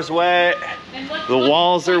floor is wet. The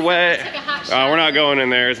walls are wet. Oh, we're not going in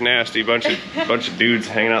there. It's nasty. Bunch of dudes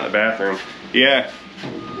hanging out in the bathroom. Yeah.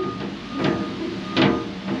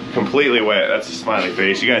 Completely wet. That's a smiley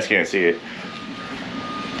face. You guys can't see it.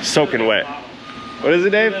 Soaking wet. What is it,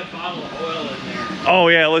 Dave? Oh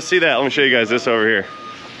yeah, let's see that. Let me show you guys this over here.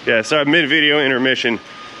 Yeah, sorry, mid-video intermission.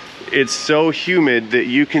 It's so humid that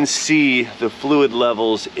you can see the fluid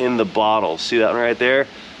levels in the bottle. See that one right there?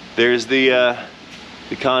 There's the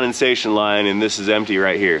condensation line, and this is empty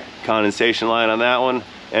right here. Condensation line on that one,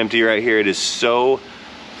 empty right here. It is so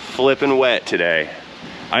flippin' wet today.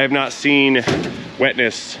 I have not seen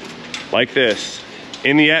wetness like this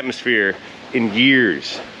in the atmosphere in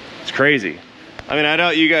years. It's crazy. I mean, I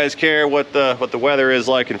doubt you guys care what the weather is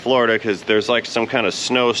like in Florida, because there's like some kind of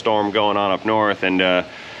snowstorm going on up north, and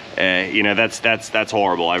you know, that's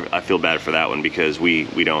horrible. I feel bad for that one, because we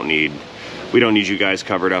don't need you guys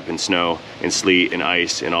covered up in snow and sleet and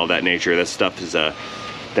ice and all that nature. That stuff is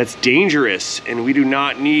that's dangerous, and we do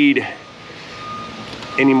not need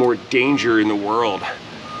any more danger in the world.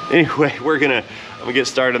 Anyway, I'm gonna get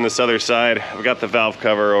started on this other side. I've got the valve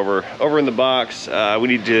cover over in the box. We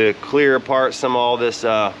need to clear apart some of all this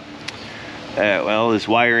well, this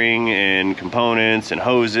wiring and components and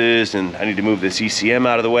hoses, and I need to move this ECM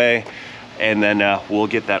out of the way, and then we'll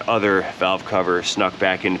get that other valve cover snuck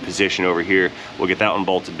back into position over here. We'll get that one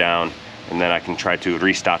bolted down, and then I can try to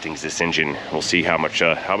restarting this engine. We'll see how much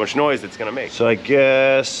noise it's gonna make. So I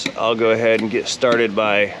guess I'll go ahead and get started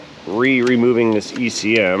by removing this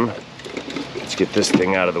ECM. Let's get this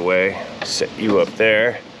thing out of the way. Set you up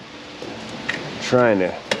there. Trying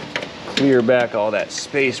to clear back all that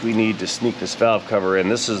space we need to sneak this valve cover in.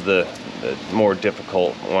 This is the more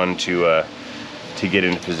difficult one to get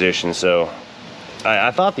into position. So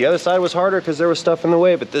I thought the other side was harder because there was stuff in the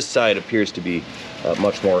way, but this side appears to be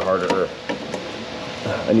much more harder.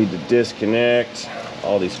 I need to disconnect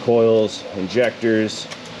all these coils, injectors,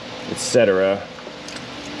 etc.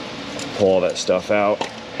 Pull all that stuff out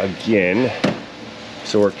again.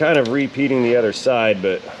 So we're kind of repeating the other side,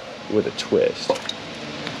 but with a twist.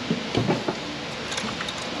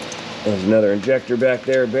 There's another injector back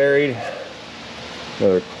there buried.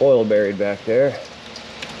 Another coil buried back there.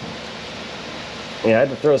 Yeah, I had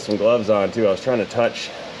to throw some gloves on too. I was trying to touch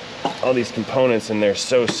all these components, and they're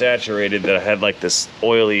so saturated that I had like this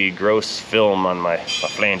oily, gross film on my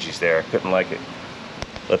flanges there. I couldn't like it.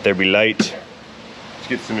 Let there be light. Let's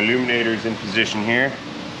get some illuminators in position here.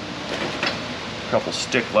 A couple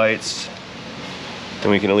stick lights.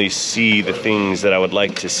 Then we can at least see the things that I would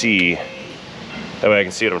like to see. That way I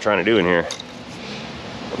can see what I'm trying to do in here.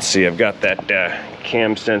 Let's see, I've got that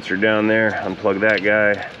cam sensor down there. Unplug that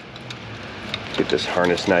guy. Get this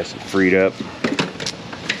harness nice and freed up.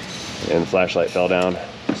 And the flashlight fell down.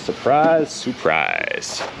 Surprise,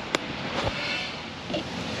 surprise.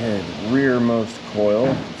 Okay, the rearmost coil.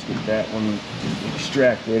 Let's get that one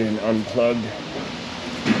extracted and unplugged.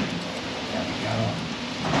 There we go.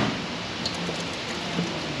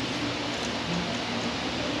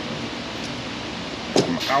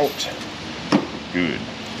 Out. Good.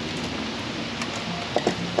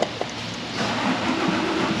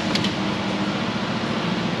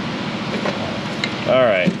 All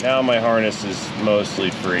right, now my harness is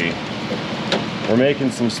mostly free. We're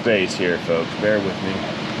making some space here, folks. Bear with me.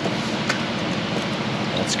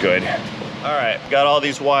 That's good. All right, got all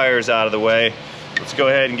these wires out of the way. Let's go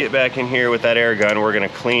ahead and get back in here with that air gun. We're gonna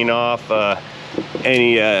clean off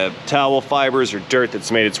any towel fibers or dirt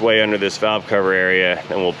that's made its way under this valve cover area,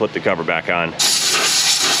 and we'll put the cover back on.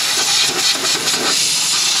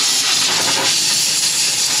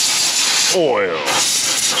 Oil.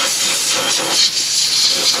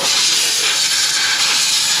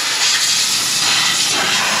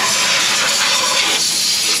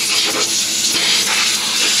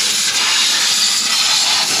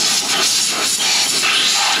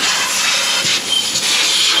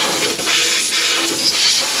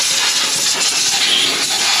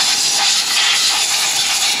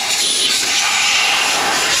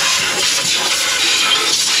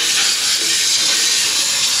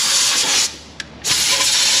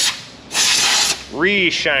 pretty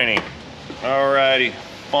shiny. Alrighty,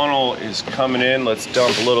 funnel is coming in. Let's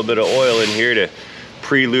dump a little bit of oil in here to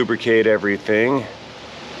pre-lubricate everything.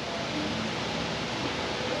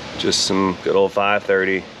 Just some good old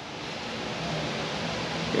 530.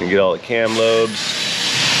 Gonna get all the cam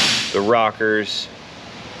lobes, the rockers.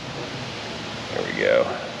 There we go.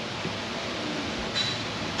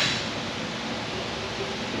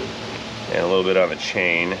 And a little bit on the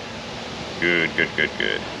chain. Good, good, good,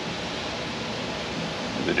 good.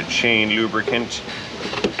 A bit of chain lubricant.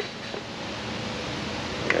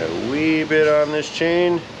 Got a wee bit on this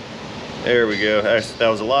chain. There we go. That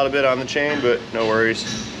was a lot of bit on the chain, but no worries.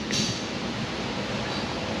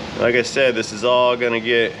 Like I said, this is all gonna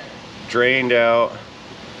get drained out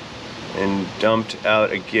and dumped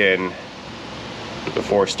out again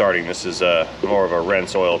before starting. This is more of a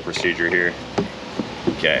rinse oil procedure here.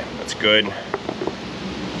 Okay, that's good. Put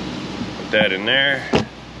that in there.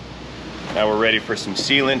 Now we're ready for some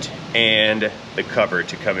sealant and the cover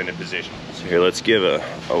to come into position. So here, let's give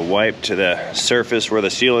a wipe to the surface where the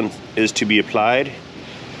sealant is to be applied.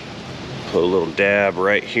 Put a little dab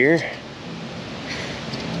right here.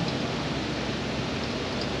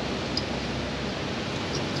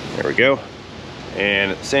 There we go.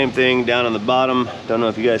 And same thing down on the bottom. Don't know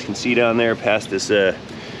if you guys can see down there past this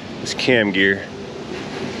this cam gear.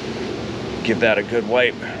 Give that a good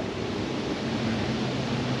wipe.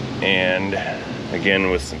 And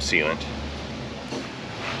again with some sealant.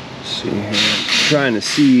 Let's see here. I'm trying to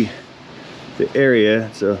see the area.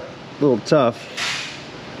 It's a little tough.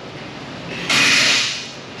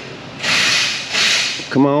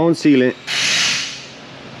 Come on, sealant.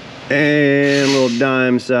 And a little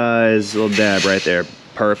dime size, little dab right there.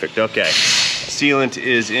 Perfect, okay. Sealant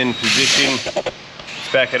is in position.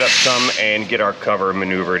 Let's back it up some and get our cover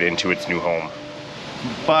maneuvered into its new home.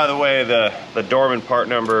 By the way, the dormant part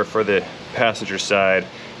number for the passenger side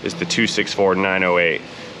is the 264908,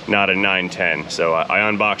 not a 910. So I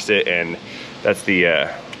unboxed it, and that's the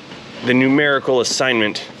numerical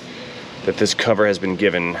assignment that this cover has been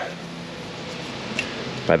given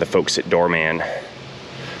by the folks at Doorman.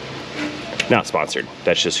 Not sponsored.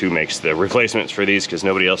 That's just who makes the replacements for these, because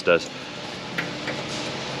nobody else does.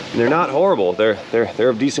 And they're not horrible. They're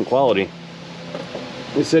of decent quality.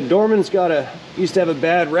 They said Dorman's used to have a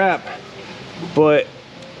bad rap, but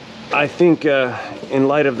I think in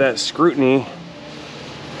light of that scrutiny,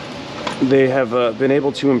 they have been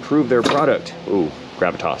able to improve their product. Ooh,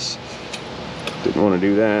 gravitas. Didn't want to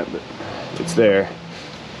do that, but it's there.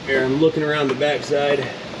 Here, I'm looking around the backside,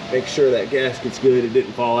 make sure that gasket's good, it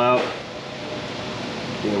didn't fall out.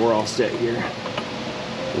 Yeah, we're all set here.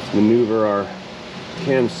 Let's maneuver our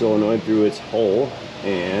cam solenoid through its hole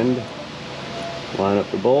and line up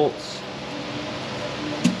the bolts.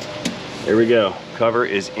 There we go. Cover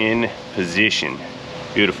is in position.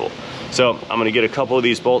 Beautiful. So I'm gonna get a couple of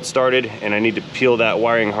these bolts started, and I need to peel that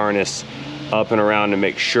wiring harness up and around to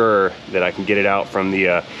make sure that I can get it out from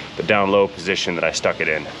the down low position that I stuck it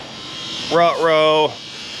in. Ruh-roh.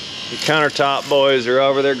 The countertop boys are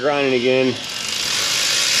over there grinding again.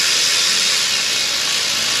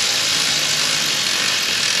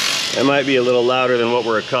 It might be a little louder than what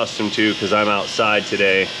we're accustomed to because I'm outside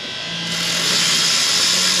today.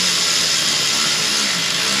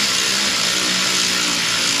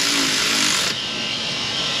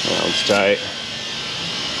 Sounds tight.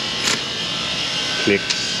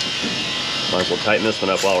 Clicks. Might as well tighten this one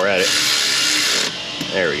up while we're at it.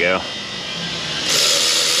 There we go.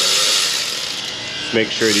 Let's make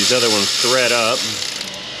sure these other ones thread up.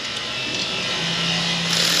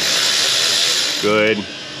 Good.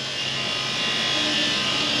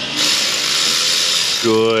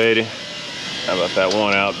 Good. How about that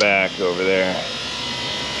one out back over there?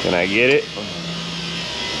 Can I get it?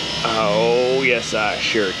 Oh, yes, I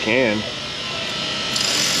sure can.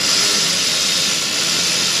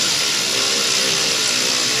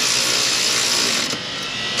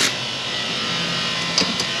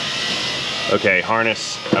 Okay,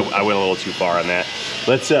 harness. I went a little too far on that.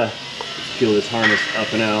 Let's peel this harness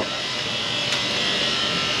up and out.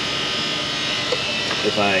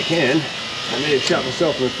 If I can. I may have shot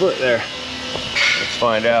myself in the foot there. Let's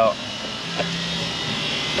find out.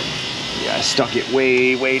 Yeah, I stuck it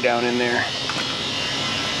way, way down in there.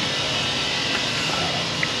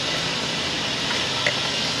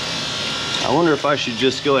 I wonder if I should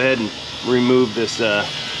just go ahead and remove this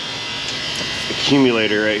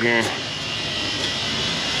accumulator right here.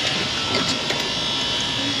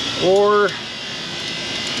 Or,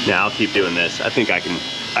 nah, I'll keep doing this. I think I can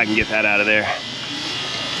get that out of there.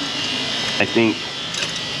 I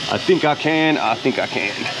think I can.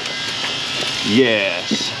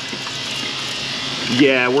 Yes.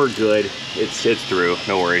 Yeah, we're good. It's through.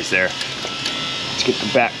 No worries there. Let's get the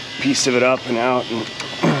back piece of it up and out and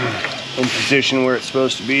in position where it's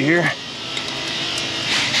supposed to be here.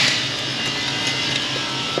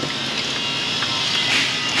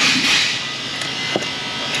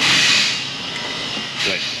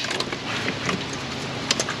 Good.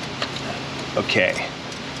 Okay.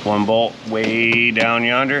 One bolt way down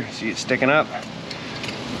yonder. See it sticking up?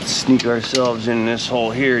 Let's sneak ourselves in this hole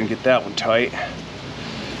here and get that one tight.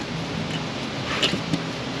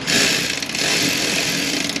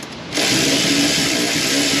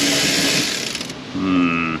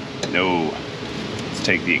 No. Let's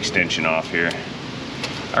take the extension off here.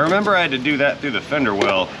 I remember I had to do that through the fender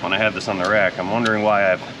well when I had this on the rack. I'm wondering why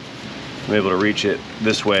I'm able to reach it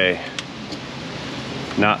this way,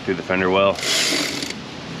 not through the fender well. It's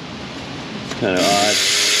kind of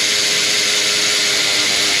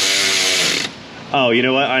odd. Oh, you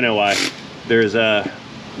know what? I know why. There's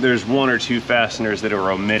one or two fasteners that are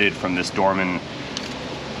omitted from this Dorman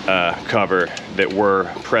cover that were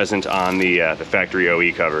present on the factory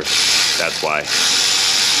OE cover. That's why.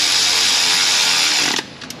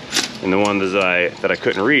 And the one that I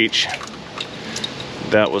couldn't reach,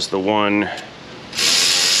 that was the one that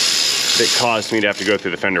caused me to have to go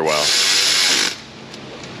through the fender well.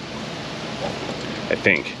 I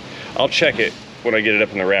think. I'll check it when I get it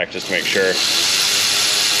up in the rack just to make sure.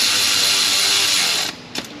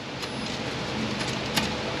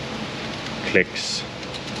 Clicks.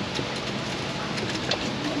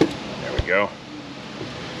 There we go.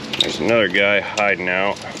 There's another guy hiding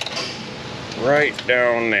out right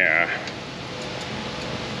down there.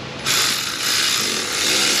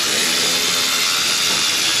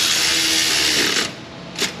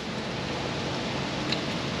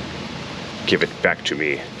 Give it back to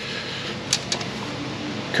me.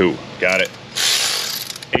 Cool, got it.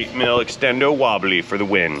 8mm extendo wobbly for the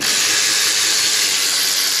win.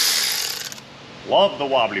 Love the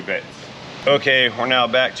wobbly bits. Okay, we're now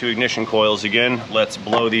back to ignition coils again. Let's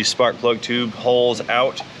blow these spark plug tube holes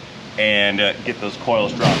out and get those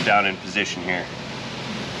coils dropped down in position here.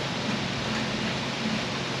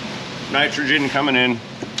 Nitrogen coming in.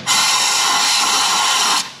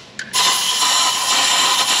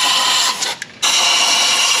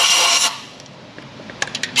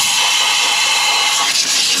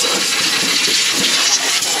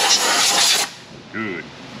 Good.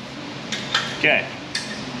 Okay.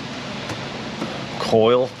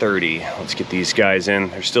 Coil 30. Let's get these guys in.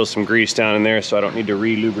 There's still some grease down in there, so I don't need to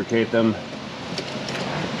re-lubricate them.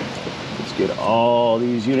 Let's get all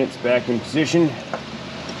these units back in position.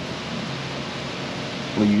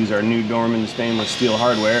 We'll use our new Dorman stainless steel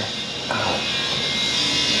hardware.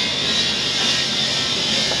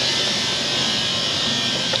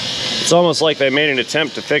 It's almost like they made an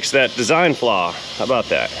attempt to fix that design flaw. How about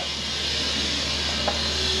that?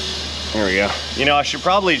 There we go. You know, I should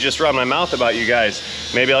probably just run my mouth about you guys.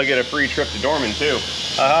 Maybe I'll get a free trip to Dorman too.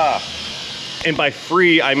 Aha. And by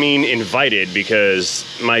free, I mean invited, because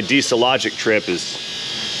my Diesel Logic trip is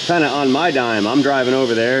kind of on my dime. I'm driving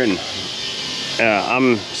over there and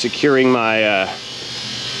I'm securing my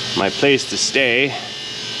my place to stay,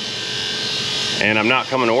 and I'm not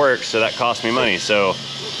coming to work, so that costs me money. So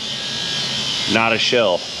not a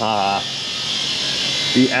shill.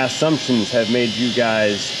 The assumptions have made you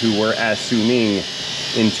guys who were assuming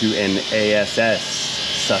into an ASS.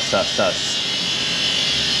 Sus.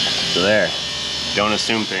 So there, don't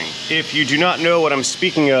assume things. If you do not know what I'm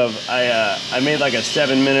speaking of, I made like a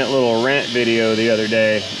 7-minute little rant video the other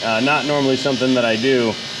day. Not normally something that I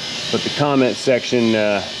do, but the comment section,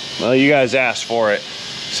 well, you guys asked for it.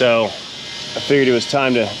 So I figured it was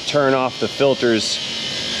time to turn off the filters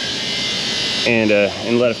and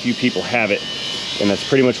let a few people have it. And that's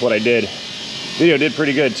pretty much what I did. Video did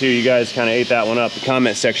pretty good too. You guys kind of ate that one up. The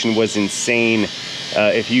comment section was insane.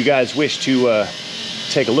 If you guys wish to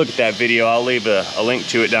take a look at that video, I'll leave a link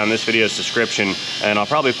to it down in this video's description, and I'll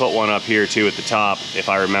probably put one up here too at the top if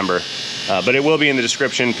I remember. But it will be in the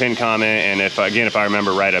description, pinned comment, and if I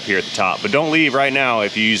remember, right up here at the top. But don't leave right now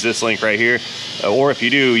if you use this link right here, or if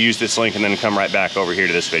you do, use this link and then come right back over here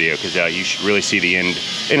to this video, because you should really see the end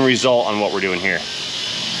result on what we're doing here.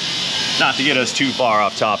 Not to get us too far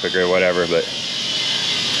off topic or whatever, but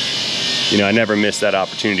you know, I never miss that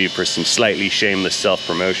opportunity for some slightly shameless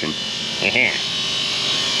self-promotion.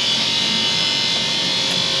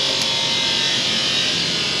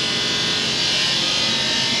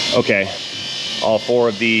 Okay, all 4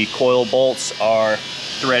 of the coil bolts are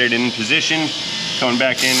threaded in position. Coming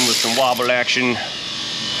back in with some wobble action.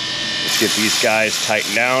 Let's get these guys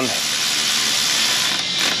tightened down.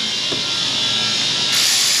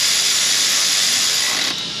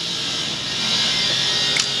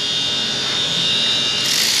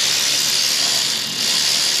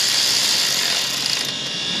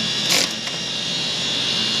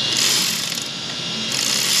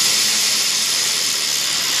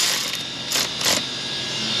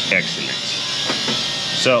 Excellent.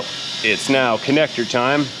 So it's now connector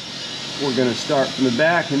time. We're gonna start from the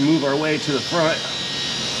back and move our way to the front.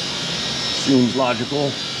 Seems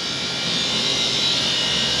logical.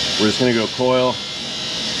 We're just gonna go coil,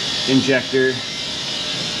 injector,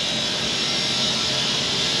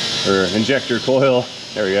 or injector, coil.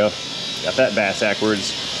 There we go. Got that bass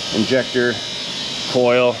backwards. Injector,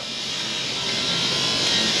 coil,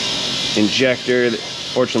 injector.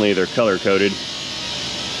 Fortunately, they're color coded.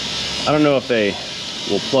 I don't know if they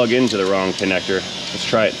will plug into the wrong connector. Let's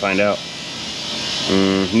try it and find out.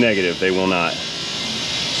 Negative, they will not.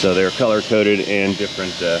 So they're color coded and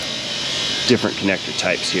different connector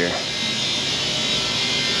types here.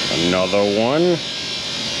 Another one.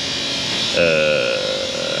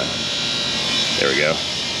 There we go.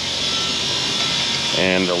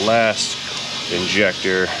 And the last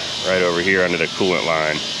injector right over here under the coolant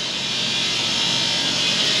line.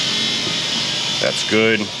 That's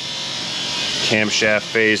good. Camshaft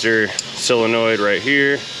phaser solenoid right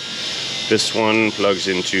here. This one plugs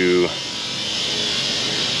into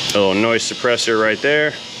a little noise suppressor right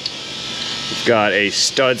there. We've got a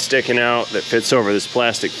stud sticking out that fits over this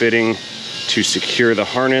plastic fitting to secure the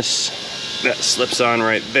harness. That slips on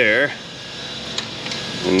right there.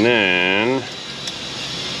 And then I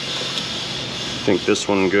think this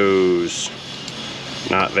one goes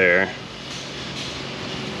not there.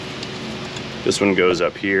 This one goes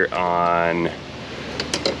up here on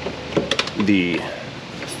the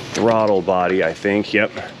throttle body, I think.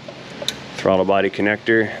 Yep, throttle body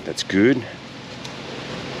connector. That's good.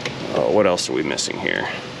 What else are we missing here?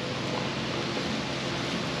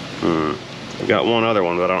 I've got one other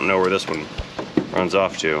one, but I don't know where this one runs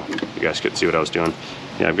off to. You guys couldn't see what I was doing.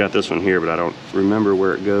 Yeah, I've got this one here, but I don't remember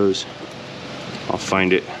where it goes. I'll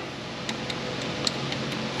find it.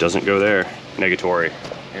 Doesn't go there. Negatory.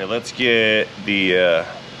 Here, let's get the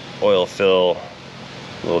oil fill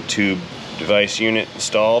little tube device unit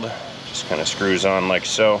installed. Just kind of screws on like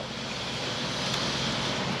so.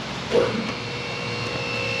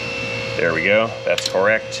 There we go. That's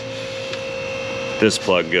correct. This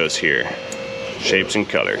plug goes here. Shapes and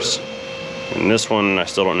colors. And this one, I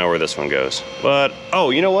still don't know where this one goes. But,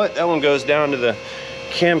 oh, you know what? That one goes down to the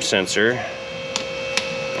cam sensor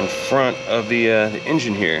in front of the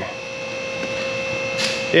engine here.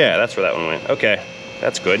 Yeah, that's where that one went. Okay,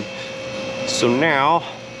 that's good. So now,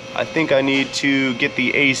 I think I need to get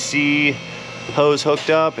the AC hose hooked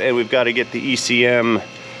up, and we've got to get the ECM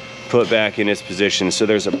put back in its position. So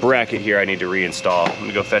there's a bracket here I need to reinstall. Let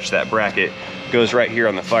me go fetch that bracket. It goes right here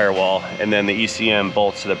on the firewall, and then the ECM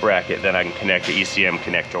bolts to the bracket. Then I can connect the ECM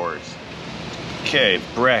connectors. Okay,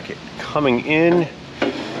 bracket coming in.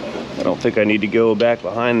 I don't think I need to go back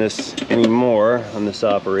behind this anymore on this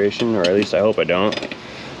operation, or at least I hope I don't.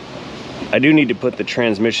 I do need to put the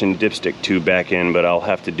transmission dipstick tube back in, but I'll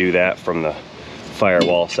have to do that from the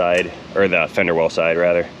firewall side, or the fender well side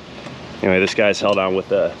rather. Anyway, this guy's held on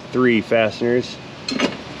with 3 fasteners.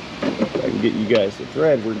 If I can get you guys the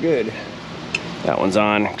thread, we're good. That one's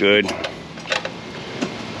on, good.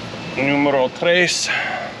 Numero 3.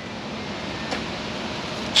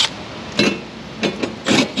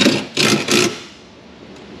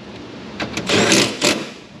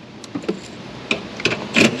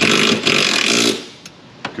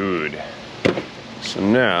 Good. So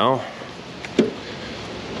now,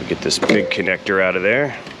 we get this big connector out of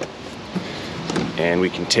there, and we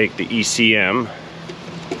can take the ECM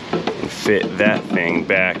and fit that thing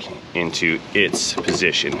back into its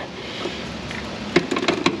position.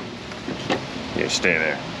 Yeah, stay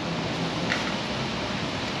there.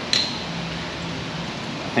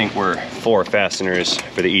 I think we're 4 fasteners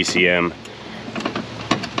for the ECM.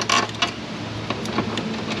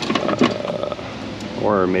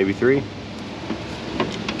 Or maybe 3?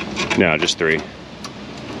 No, just 3.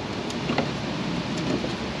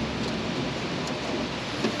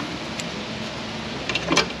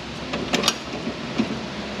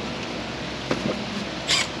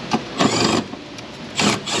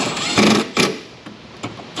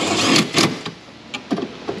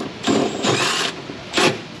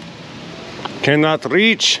 Cannot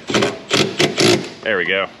reach. There we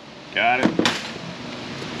go. Got it.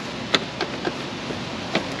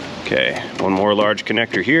 Okay, one more large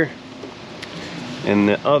connector here. And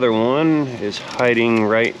the other one is hiding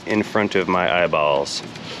right in front of my eyeballs.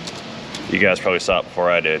 You guys probably saw it before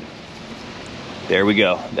I did. There we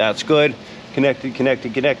go. That's good. Connected,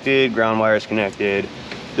 connected, connected. Ground wire's connected.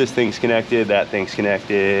 This thing's connected. That thing's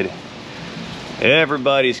connected.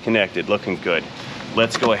 Everybody's connected. Looking good.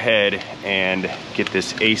 Let's go ahead and get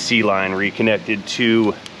this AC line reconnected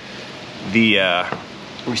to the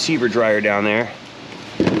receiver dryer down there.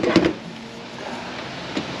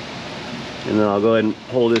 And then I'll go ahead and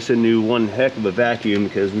pull this into one heck of a vacuum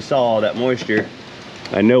because we saw all that moisture.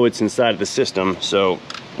 I know it's inside of the system, so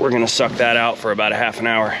we're gonna suck that out for about a half an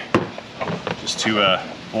hour just to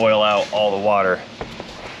boil out all the water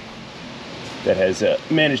that has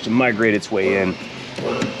managed to migrate its way in.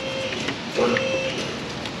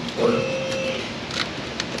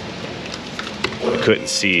 Couldn't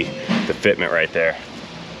see the fitment right there.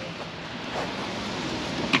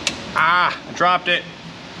 Ah, I dropped it.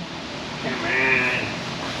 Man,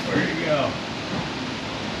 where'd it go?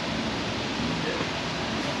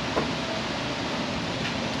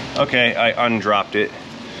 Okay, I undropped it.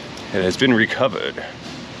 It has been recovered.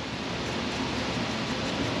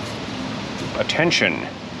 Attention.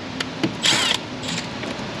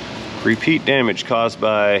 Repeat damage caused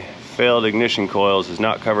by failed ignition coils is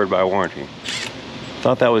not covered by warranty.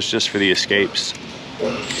 Thought that was just for the escapes.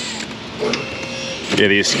 Yeah,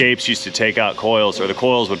 the escapes used to take out coils, or the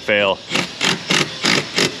coils would fail,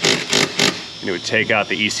 and it would take out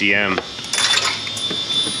the ECM.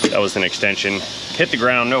 That was an extension. Hit the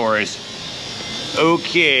ground, no worries.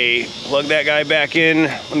 Okay, plug that guy back in.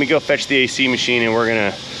 Let me go fetch the AC machine, and we're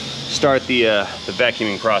gonna start the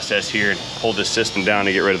vacuuming process here and hold this system down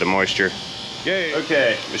to get rid of the moisture. Yay.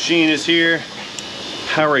 Okay, machine is here,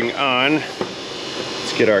 powering on.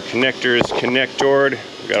 Let's get our connectors connectored.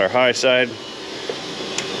 We got our high side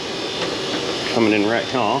coming in right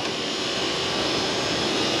here.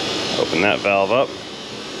 Open that valve up.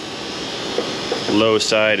 Low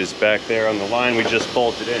side is back there on the line we just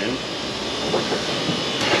bolted in.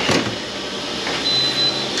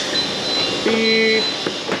 Beep.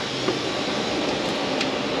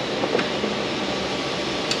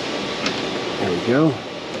 There we go.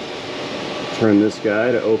 Turn this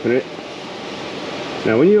guy to open it.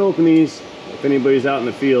 Now when you open these, if anybody's out in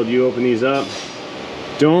the field, you open these up,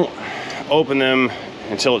 don't open them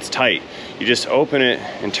until it's tight. You just open it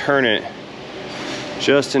and turn it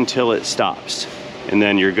just until it stops, and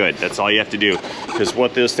then you're good. That's all you have to do, because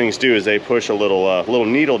what those things do is they push a little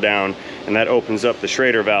needle down, and that opens up the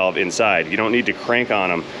Schrader valve inside. You don't need to crank on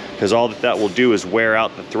them, because all that will do is wear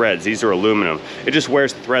out the threads. These are aluminum. It just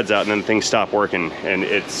wears the threads out, and then things stop working, and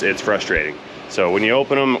it's frustrating. So when you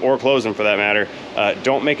open them, or close them for that matter,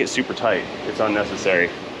 don't make it super tight. It's unnecessary.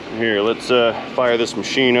 Here, let's fire this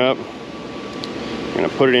machine up. I'm gonna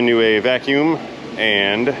put it into a vacuum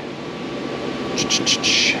and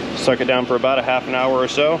suck it down for about a half an hour or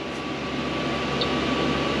so.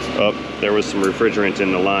 Oh, there was some refrigerant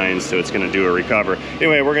in the lines, so it's gonna do a recover.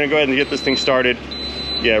 Anyway, we're gonna go ahead and get this thing started.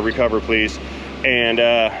 Yeah, recover please. And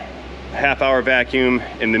half-hour vacuum.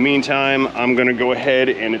 In the meantime, I'm gonna go ahead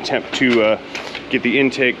and attempt to get the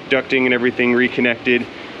intake ducting and everything reconnected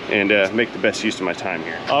and make the best use of my time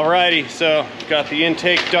here. Alrighty, so got the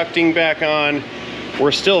intake ducting back on.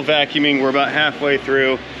 We're still vacuuming, we're about halfway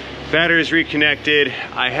through. Battery's reconnected.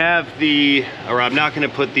 I have I'm not gonna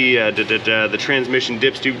put the transmission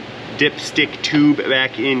dipstick tube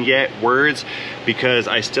back in yet, because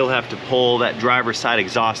I still have to pull that driver's side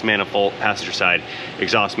exhaust manifold, passenger side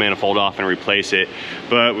exhaust manifold off and replace it.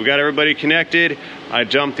 But we've got everybody connected. I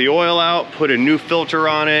dumped the oil out, put a new filter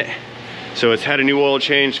on it. So it's had a new oil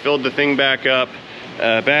change, filled the thing back up.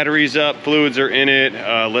 Battery's up, fluids are in it.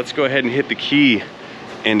 Let's go ahead and hit the key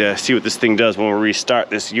and see what this thing does when we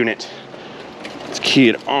restart this unit. Let's key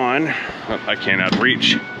it on. Oh, I can't out of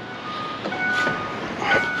reach.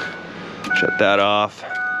 Shut that off.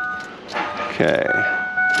 Okay.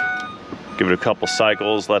 Give it a couple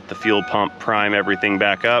cycles, let the fuel pump prime everything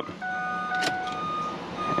back up.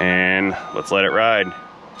 And let's let it ride.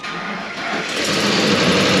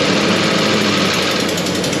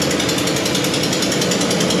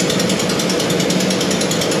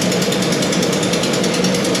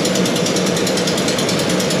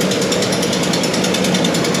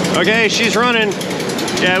 Okay, she's running.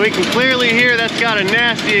 Yeah, we can clearly hear that's got a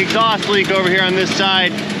nasty exhaust leak over here on this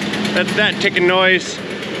side. That's that ticking noise.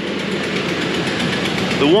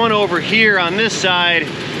 The one over here on this side,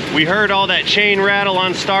 we heard all that chain rattle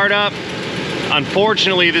on startup.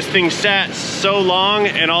 Unfortunately, this thing sat so long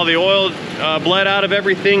and all the oil bled out of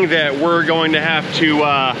everything that we're going to have to,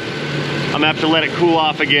 I'm gonna have to let it cool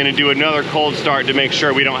off again and do another cold start to make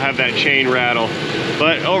sure we don't have that chain rattle.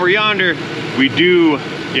 But over yonder, we do,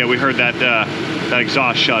 yeah, we heard that that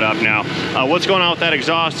exhaust shut up now. What's going on with that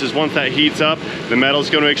exhaust is once that heats up, the metal's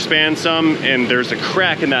going to expand some, and there's a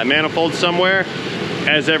crack in that manifold somewhere.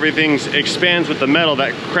 As everything expands with the metal,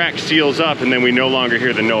 that crack seals up, and then we no longer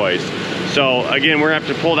hear the noise. So again, we're gonna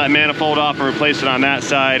have to pull that manifold off and replace it on that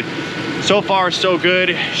side. So far, so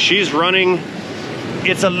good. She's running.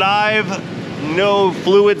 It's alive. No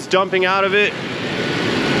fluids dumping out of it.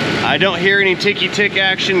 I don't hear any ticky-tick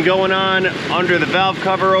action going on under the valve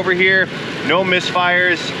cover over here. No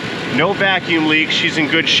misfires, no vacuum leaks. She's in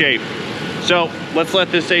good shape. So let's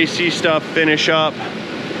let this AC stuff finish up.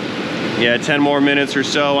 Yeah, 10 more minutes or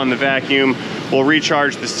so on the vacuum. We'll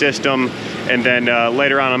recharge the system, and then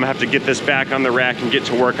later on I'm gonna have to get this back on the rack and get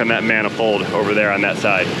to work on that manifold over there on that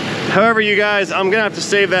side. However, you guys, I'm gonna have to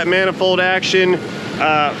save that manifold action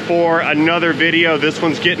for another video. This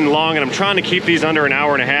one's getting long, and I'm trying to keep these under an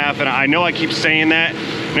hour and a half, and I know I keep saying that,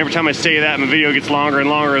 and every time I say that, my video gets longer and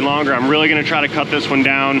longer and longer. I'm really gonna try to cut this one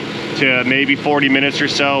down to maybe 40 minutes or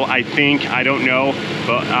so, I think. I don't know.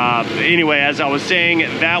 But anyway, as I was saying,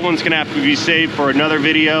 that one's gonna have to be saved for another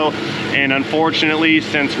video. And unfortunately,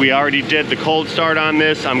 since we already did the cold start on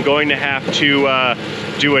this, I'm going to have to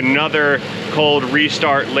do another cold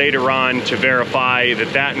restart later on to verify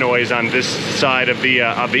that that noise on this side of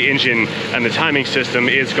the engine and the timing system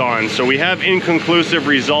is gone. So we have inconclusive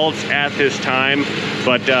results at this time,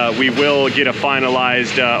 but we will get a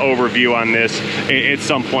finalized overview on this at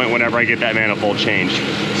some point whenever I get that manifold changed.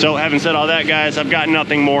 So having said all that, guys, I've got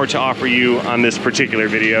nothing more to offer you on this particular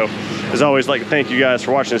video. As always, I'd like to thank you guys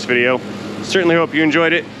for watching this video. Certainly hope you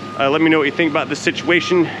enjoyed it. Let me know what you think about this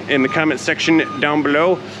situation in the comment section down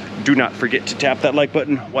below. Do not forget to tap that like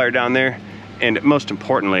button while you're down there. And most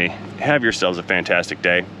importantly, have yourselves a fantastic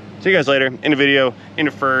day. See you guys later. End of video, end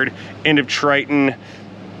of Ferd, end of Triton,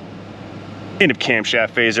 end of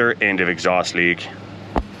camshaft phaser, end of exhaust leak.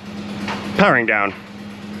 Powering down.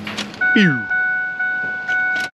 Pew.